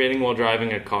masturbating while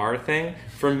driving a car thing,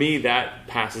 for me, that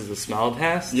passes the smell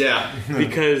test. Yeah.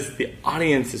 Because the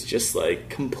audience is just like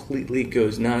completely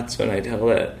goes nuts when I tell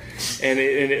it, and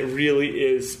it really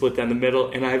is split down the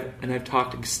middle. And I've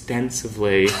talked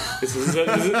extensively. This is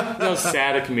how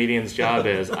sad a comedian's job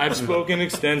is. I've spoken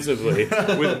extensively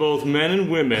with both men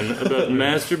and women about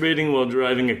masturbating while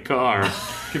driving a car,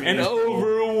 and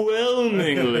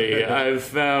overwhelmingly, I've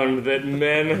found that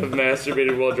men have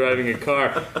masturbated while driving a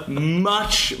car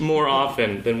much more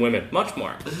often than women. Much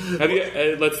more. Have you?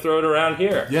 Let's throw it around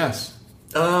here. Yes.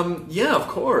 Yeah, of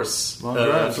course.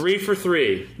 3 for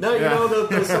 3. No, you know,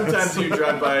 sometimes you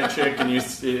drive by a chick and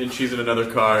she's in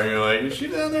another car, and you're like, is she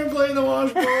down there playing the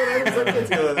washboard?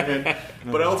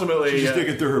 But ultimately, she's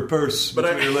digging through her purse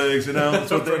between her legs. You know, that's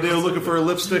what they do, looking for a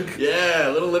lipstick. Yeah,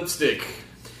 a little lipstick.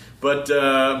 But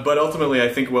ultimately, I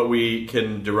think what we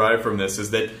can derive from this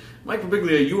is that, Mike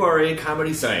Birbiglia, you are a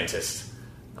comedy scientist.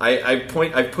 I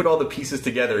put all the pieces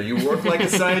together. You work like a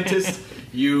scientist.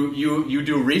 You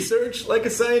do research like a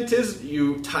scientist.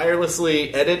 You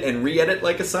tirelessly edit and re-edit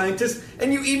like a scientist,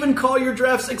 and you even call your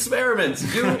drafts experiments.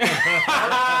 You are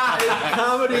a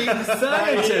comedy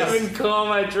scientist. I even call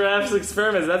my drafts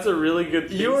experiments. That's a really good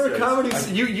thesis. You're a comedy.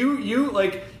 You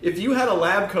like, if you had a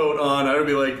lab coat on, I would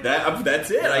be like,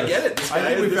 that's it. I get it. I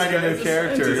think we found a new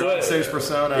character, stage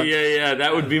persona. Yeah.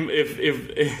 That would be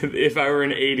if I were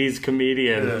an '80s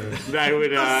comedian. I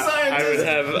would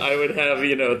have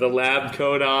you know, the lab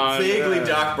coat on, vaguely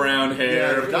Doc Brown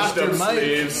hair, pushed up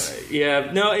sleeves.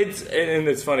 Yeah, no,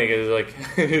 it's funny because like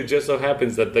it just so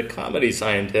happens that the comedy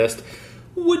scientist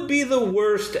would be the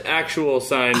worst actual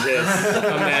scientist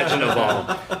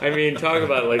imaginable. I mean, talk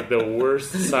about like the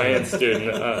worst science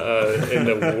student in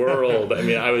the world. I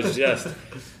mean, I was just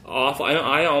awful.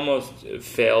 I almost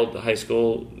failed high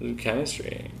school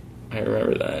chemistry. I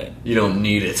remember that. You don't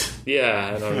need it.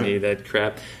 Yeah, I don't need that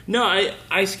crap. No, I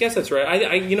guess that's right.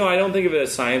 I don't think of it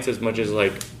as science as much as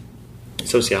like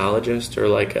sociologist or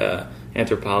like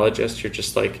anthropologist. You're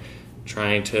just like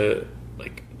trying to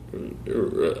like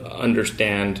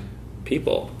understand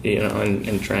people, you know,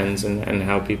 and trends and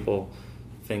how people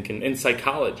think. And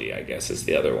psychology, I guess, is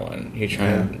the other one. You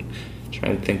try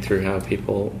and think through how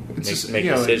people make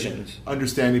decisions.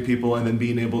 Understanding people and then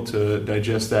being able to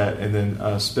digest that and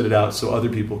then spit it out so other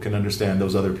people can understand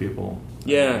those other people.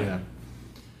 Yeah.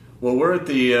 Well, we're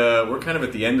kind of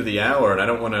at the end of the hour, and I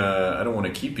don't want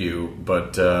to keep you,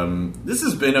 but this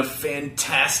has been a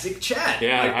fantastic chat.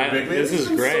 Yeah, this is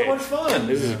great. So much fun.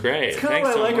 This is great. It's kind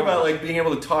of what I like about like being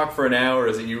able to talk for an hour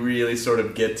is that you really sort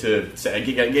of get to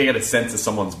get a sense of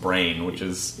someone's brain, which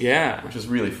is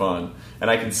really fun. And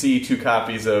I can see 2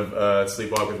 copies of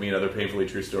Sleepwalk with Me and Other Painfully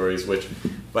True Stories, which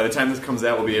by the time this comes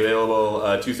out will be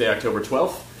available Tuesday, October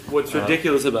 12th. What's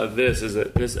ridiculous about this is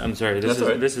that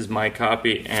this is my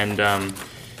copy, and I'm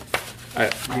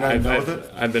not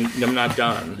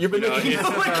done. You've been looking at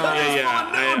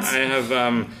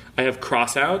I have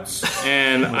crossouts,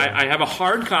 and I have a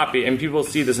hard copy, and people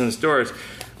see this in the stores.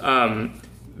 I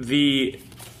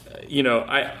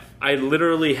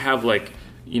literally have like,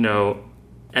 you know,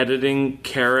 editing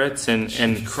carrots and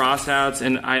crossouts,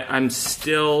 and I'm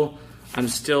still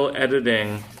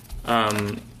editing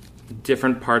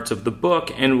different parts of the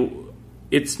book, and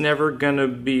it's never gonna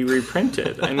be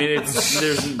reprinted. I mean,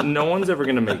 there's no one's ever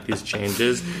gonna make these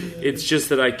changes. It's just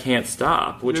that I can't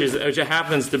stop, which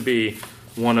happens to be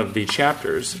one of the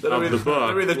chapters of the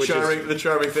book. The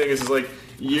charming thing is like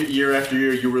year after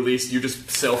year you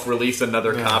just self-release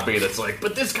another copy that's like,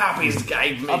 but this copy is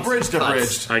abridged.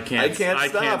 I can't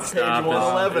stop. Page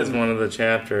 111 is one of the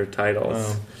chapter titles.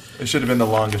 Oh. It should have been the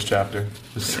longest chapter.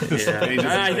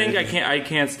 I think I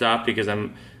can't stop because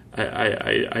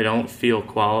I don't feel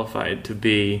qualified to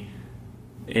be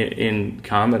in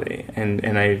comedy,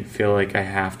 and I feel like I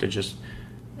have to just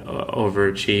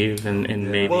overachieve and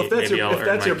maybe. Well, if that's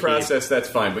your process, keep. that's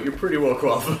fine. But you're pretty well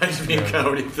qualified to be in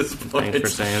comedy at this point.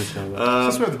 Thanks for saying so.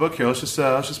 Let's grab the book here. Let's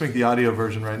just make the audio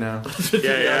version right now.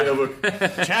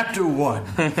 Chapter 1.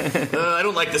 I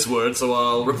don't like this word, so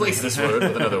I'll replace this word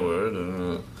with another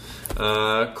word.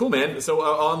 Cool, man. So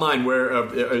online, where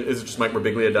is it? Just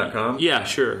MikeBirbiglia.com? Yeah,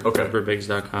 sure. Okay,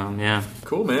 Birbigs.com. Yeah.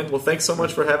 Cool, man. Well, thanks so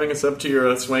much for having us up to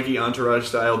your swanky entourage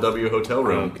style W hotel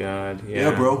room. Oh God,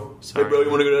 yeah, bro. Sorry. Hey, bro, you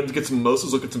want to go down and get some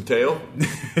mimosas? Look at some tail.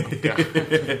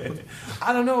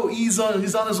 I don't know. He's on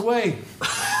his way.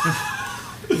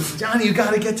 Johnny, you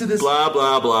got to get to this. Blah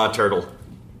blah blah. Turtle.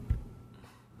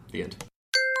 The end.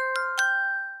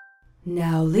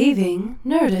 Now leaving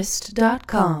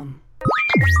Nerdist.com.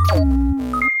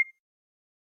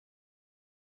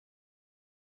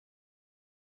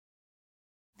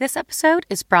 This episode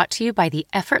is brought to you by the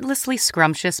effortlessly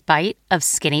scrumptious bite of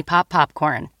Skinny Pop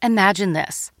Popcorn. Imagine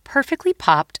this: perfectly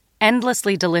popped,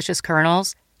 endlessly delicious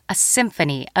kernels, a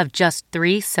symphony of just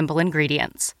 3 simple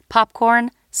ingredients: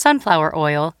 popcorn, sunflower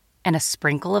oil, and a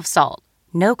sprinkle of salt.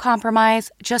 No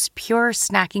compromise, just pure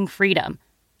snacking freedom.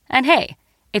 And hey,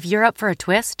 if you're up for a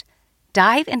twist,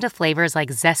 dive into flavors like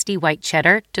zesty white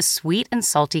cheddar to sweet and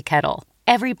salty kettle.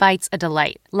 Every bite's a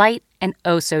delight, light and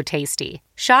oh so tasty.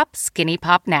 Shop Skinny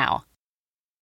Pop now.